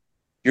statement.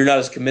 You're not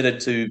as committed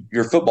to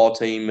your football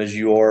team as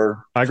you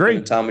are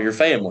spending time with your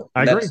family.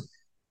 I agree.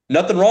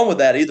 Nothing wrong with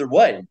that either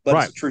way, but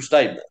It's a true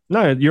statement.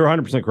 No, you're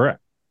 100% correct.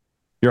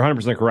 You're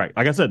 100% correct.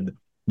 Like I said,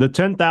 the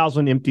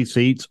 10,000 empty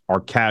seats are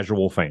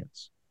casual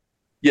fans.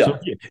 Yeah. So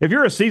if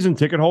you're a season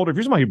ticket holder, if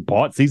you're somebody who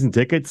bought season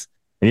tickets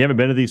and you haven't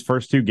been to these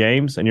first 2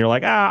 games and you're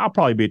like, I'll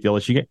probably be at the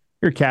LSU game,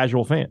 you're a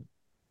casual fan.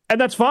 And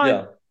that's fine.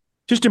 Yeah.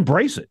 Just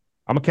embrace it.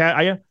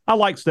 I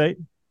like State.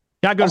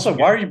 Yeah, also,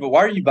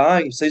 why are you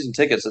buying season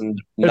tickets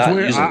and not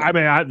using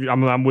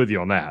them? I'm with you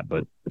on that,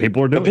 but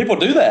people are doing. But people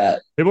do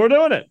that. People are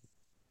doing it.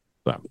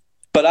 So.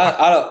 But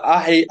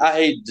I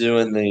hate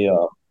doing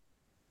the.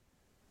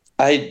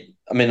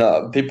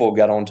 People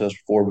got on to us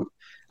before. But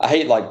I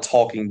hate like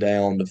talking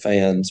down to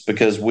fans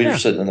because we're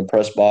sitting in the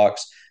press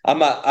box. I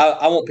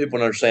want people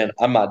to understand.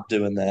 I'm not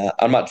doing that.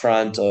 I'm not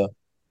trying to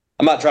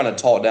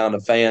talk down to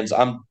fans.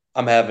 I'm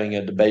having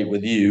a debate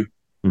with you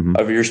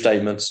over your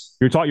statements.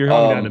 You're talking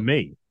down to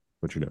me.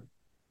 What you're doing?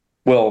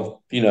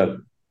 Well,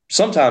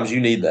 sometimes you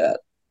need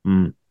that.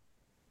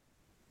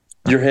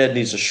 Your head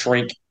needs to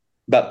shrink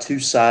about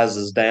 2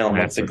 sizes down,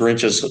 like the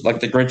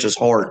Grinch's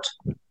heart.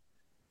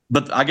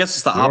 But I guess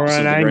it's the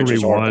opposite of the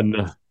Grinch's heart. You're an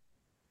angry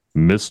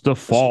one, Mr.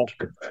 Falk.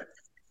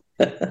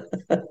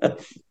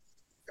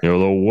 You're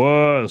the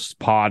worst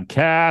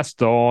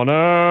podcast on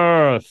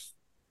earth.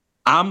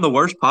 I'm the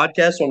worst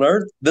podcast on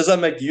earth? Does that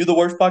make you the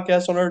worst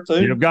podcast on earth,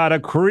 too? You've got a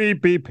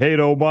creepy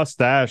pedo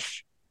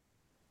mustache.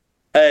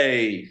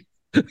 Hey.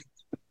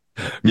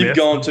 You've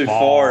gone too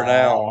far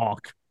now.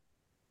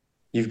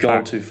 You've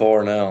gone too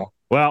far now.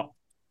 Well,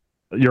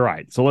 you're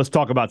right. So let's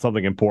talk about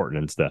something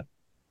important instead.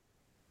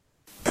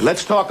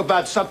 Let's talk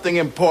about something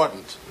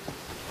important.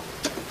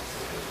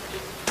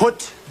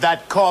 Put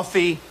that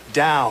coffee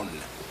down.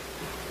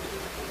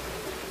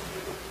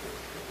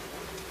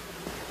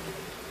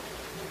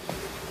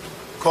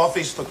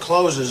 Coffee's for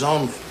closers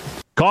only.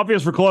 Coffee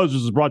is for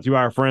Closers is brought to you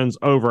by our friends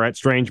over at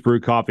Strange Brew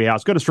Coffee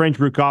House. Go to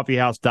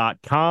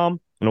strangebrewcoffeehouse.com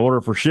and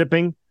order for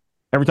shipping.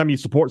 Every time you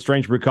support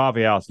Strange Brew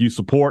Coffee House, you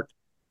support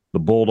the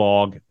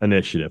Bulldog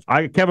Initiative.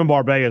 Kevin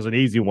Barbet is an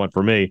easy one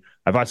for me.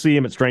 If I see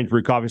him at Strange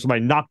Brew Coffee,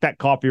 somebody knock that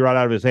coffee right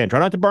out of his hand. Try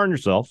not to burn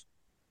yourself,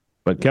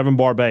 but Kevin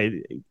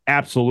Barbet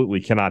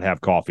absolutely cannot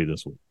have coffee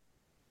this week.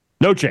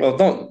 No chance.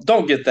 Well,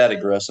 don't get that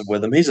aggressive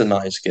with him. He's a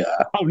nice guy.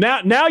 Oh,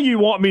 now you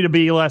want me to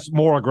be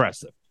more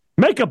aggressive.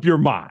 Make up your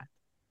mind.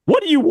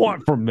 What do you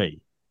want from me?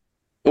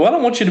 Well, I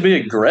don't want you to be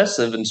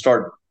aggressive and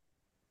start,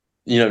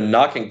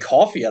 knocking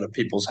coffee out of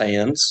people's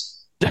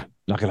hands. Yeah,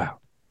 knock it out.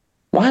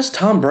 Why is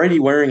Tom Brady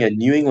wearing a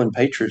New England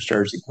Patriots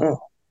jersey? Oh.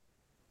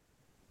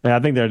 Yeah, I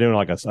think they're doing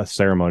like a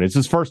ceremony. It's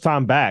his first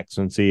time back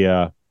since he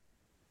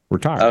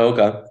retired. Oh,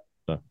 okay.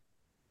 So.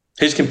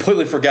 He's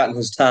completely forgotten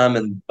his time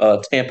in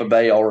Tampa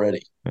Bay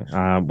already. He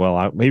won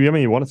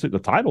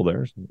the title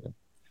there.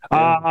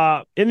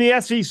 In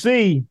the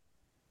SEC,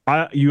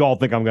 you all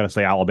think I'm going to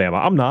say Alabama.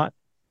 I'm not.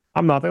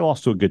 They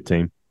lost to a good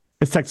team.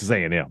 It's Texas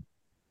A&M.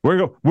 We're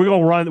going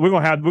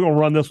to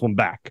run this one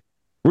back.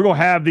 We're going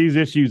to have these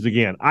issues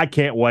again. I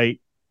can't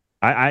wait.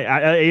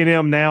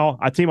 A&M now.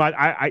 I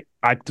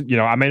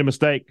made a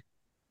mistake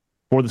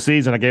for the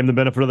season. I gave them the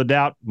benefit of the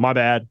doubt. My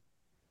bad,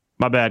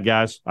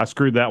 guys. I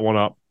screwed that one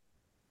up.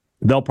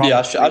 They'll probably. Yeah,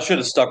 I should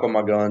have stuck with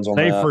my guns on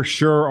that. They for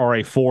sure are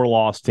a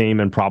 4-loss team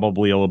and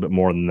probably a little bit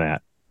more than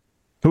that.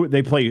 Who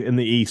they play in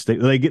the East?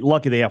 They get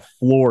lucky. They have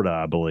Florida,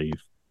 I believe.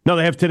 No,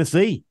 they have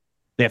Tennessee.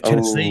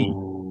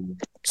 Oh.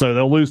 So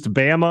they'll lose to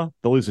Bama.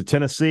 They'll lose to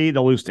Tennessee.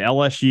 They'll lose to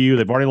LSU.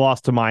 They've already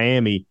lost to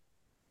Miami.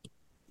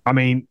 I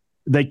mean,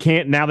 they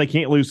can't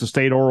lose to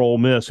State or Ole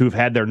Miss, who've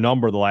had their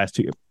number the last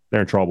 2 years.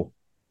 They're in trouble.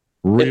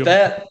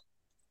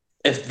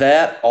 If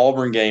that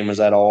Auburn game was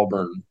at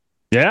Auburn,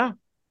 yeah,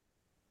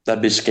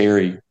 that'd be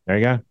scary. There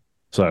you go.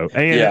 So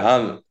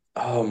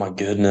oh my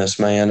goodness,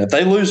 man! If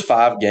they lose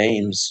 5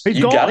 games,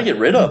 you got to get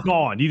rid of him. He's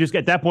gone. You just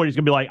at that point, he's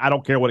gonna be like, I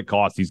don't care what it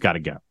costs. He's got to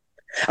go.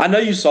 I know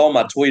you saw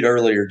my tweet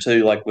earlier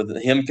too, like with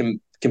him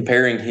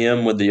comparing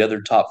him with the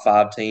other top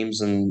 5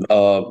 teams in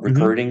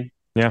recruiting.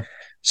 Yeah.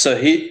 So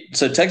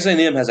Texas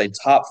A&M has a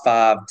top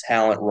 5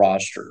 talent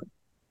roster,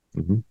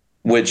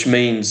 which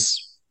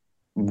means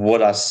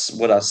what I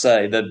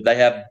say that they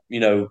have,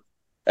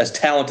 as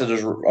talented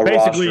as a roster.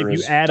 Basically, if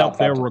you add up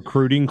their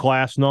recruiting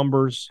class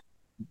numbers,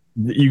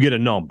 you get a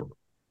number,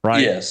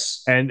 right?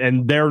 Yes.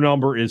 And their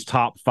number is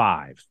top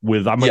 5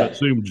 with, I'm going to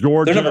assume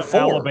Georgia, they're number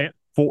 4. Alabama.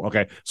 4.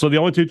 Okay. So the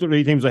only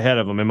 3 teams ahead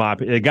of them, in my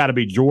opinion, it got to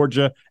be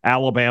Georgia,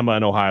 Alabama,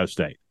 and Ohio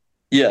State.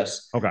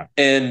 Yes. Okay.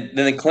 And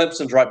then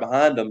Clemson's right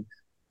behind them.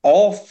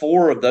 All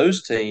 4 of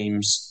those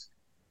teams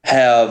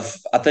have,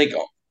 I think,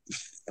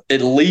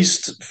 at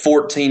least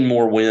 14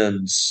 more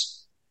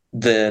wins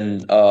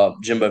than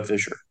Jimbo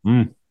Fisher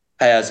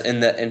has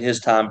in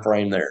his time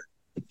frame there.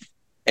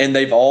 And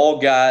they've all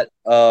got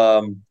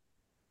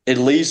at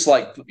least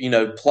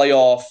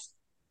playoff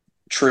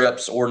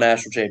trips or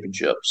national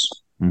championships.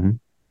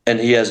 And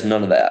he has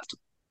none of that.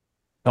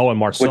 Oh, and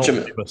Marcel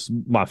gave us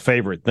my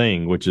favorite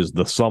thing, which is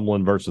the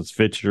Sumlin versus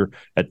Fisher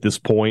at this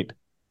point.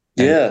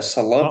 Yes,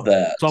 I love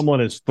that.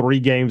 Sumlin is 3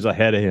 games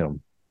ahead of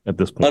him at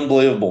this point.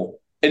 Unbelievable.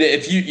 And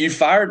if you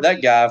fired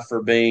that guy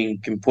for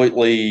being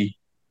completely,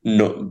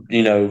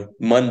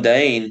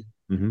 mundane,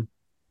 and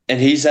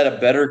he's had a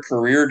better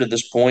career to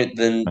this point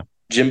than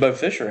Jimbo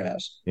Fisher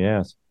has.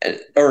 Yes.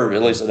 Or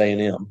at least at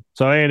A&M.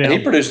 So A&M. And he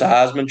produced a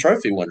Heisman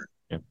Trophy winner.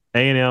 Yeah.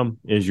 A&M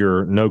is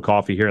your no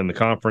coffee here in the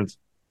conference.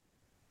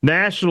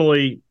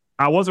 Nationally,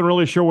 I wasn't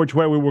really sure which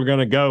way we were going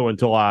to go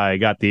until I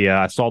got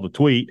I saw the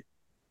tweet.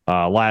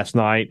 last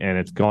night, and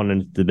it's gone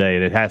into today,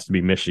 and it has to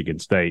be Michigan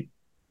State.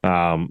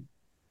 Not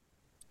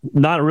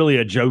really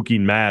a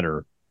joking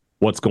matter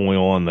what's going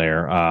on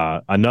there.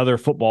 Another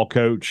football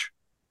coach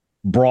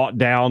brought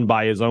down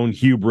by his own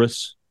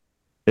hubris.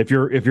 If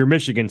you're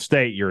Michigan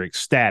State, you're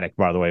ecstatic,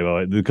 by the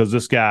way, because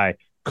this guy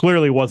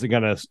clearly wasn't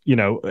going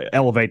to,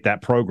 elevate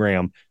that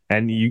program,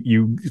 and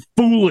you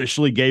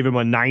foolishly gave him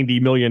a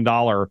 $90 million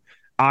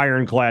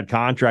ironclad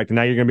contract, and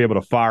now you're going to be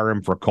able to fire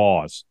him for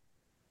cause.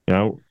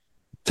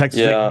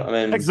 Texas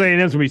A&M's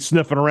going to be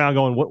sniffing around,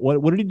 going,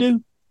 "What did he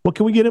do? What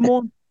can we get him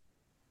on?"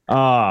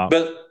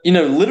 But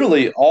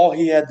literally, all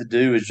he had to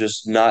do is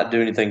just not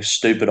do anything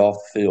stupid off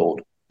the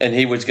field, and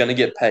he was going to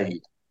get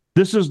paid.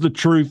 This is the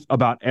truth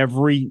about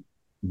every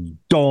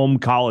dumb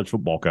college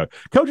football coach.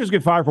 Coaches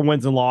get fired for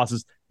wins and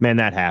losses. Man,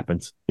 that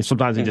happens. And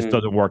sometimes it just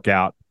doesn't work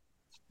out.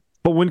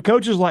 But when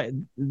coaches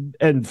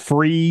and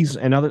Freeze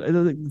and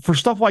other for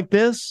stuff like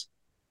this,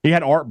 he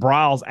had Art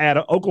Briles at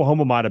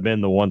Oklahoma might have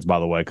been the ones,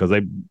 by the way, because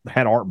they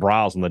had Art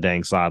Briles on the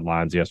dang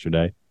sidelines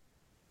yesterday.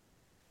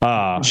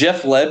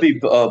 Jeff Levy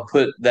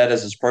put that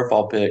as his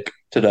profile pic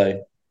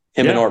today.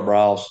 Him and Art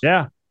Briles.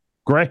 Yeah,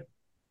 great.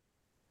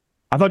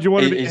 I thought you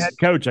wanted to be a head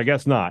coach. I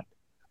guess not.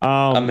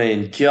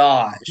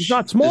 Gosh, he's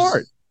not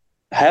smart.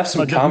 Have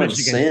some common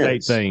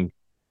sense. Thing.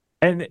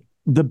 And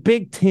the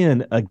Big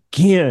Ten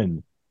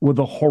again with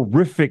a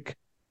horrific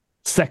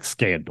sex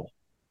scandal.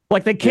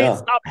 Like they can't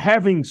stop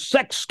having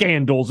sex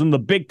scandals in the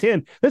Big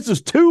Ten. This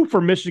is 2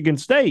 for Michigan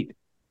State.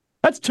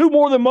 That's 2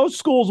 more than most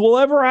schools will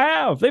ever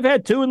have. They've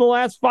had 2 in the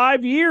last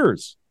 5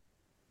 years.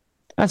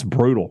 That's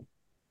brutal.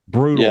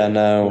 Yeah,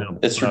 no,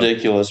 it's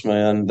ridiculous,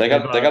 man. They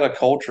got a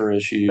culture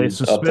issue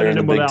up there in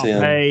the Big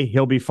Ten. Pay.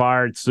 He'll be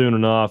fired soon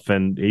enough,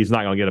 and he's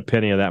not going to get a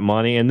penny of that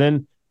money. And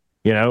then,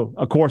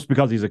 of course,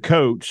 because he's a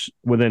coach,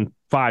 within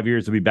 5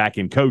 years he'll be back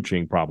in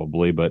coaching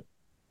probably, but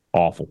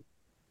awful.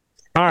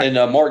 All right.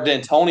 And Mark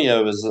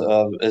D'Antonio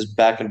is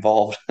back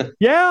involved.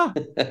 Yeah,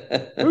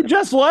 who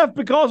just left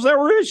because there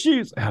were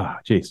issues. Oh,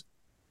 jeez.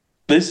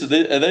 They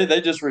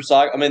just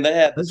recycle. They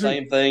had the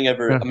same thing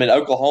ever.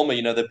 Oklahoma,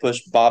 they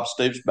pushed Bob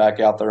Stoops back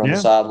out there on the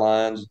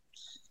sidelines.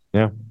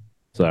 Yeah.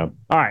 So,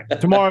 all right.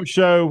 Tomorrow's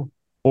show,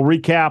 we'll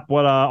recap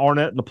what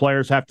Arnett and the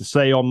players have to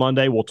say on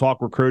Monday. We'll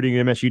talk recruiting.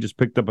 MSU just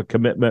picked up a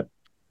commitment.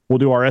 We'll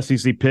do our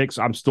SEC picks.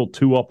 I'm still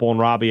 2 up on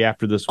Robbie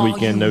after this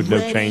weekend. No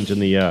change in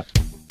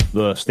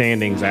the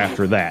standings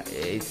after that.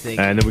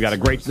 And then we got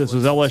this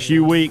is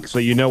LSU week, so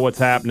you know what's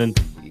happening.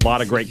 A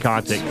lot of great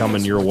content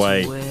coming your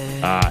way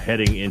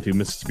heading into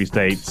Mississippi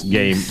State's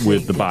game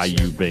with the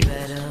Bayou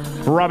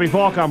Bengals. For Robbie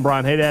Falk, I'm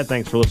Brian Haydad.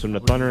 Thanks for listening to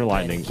Thunder and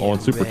Lightning on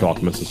Super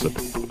Talk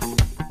Mississippi.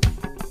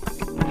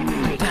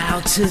 Bow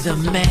to the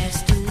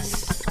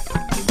masters.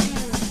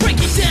 Break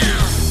it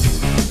down.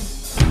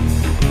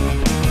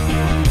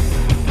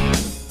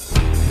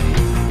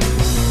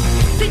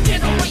 They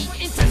generate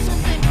into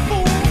something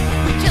cool.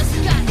 We just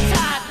got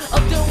tired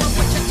of doing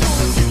what you told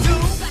us to do.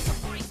 Like a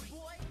freak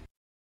boy.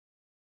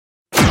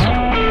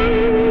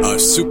 A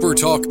Super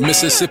Talk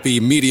Mississippi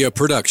media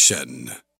production.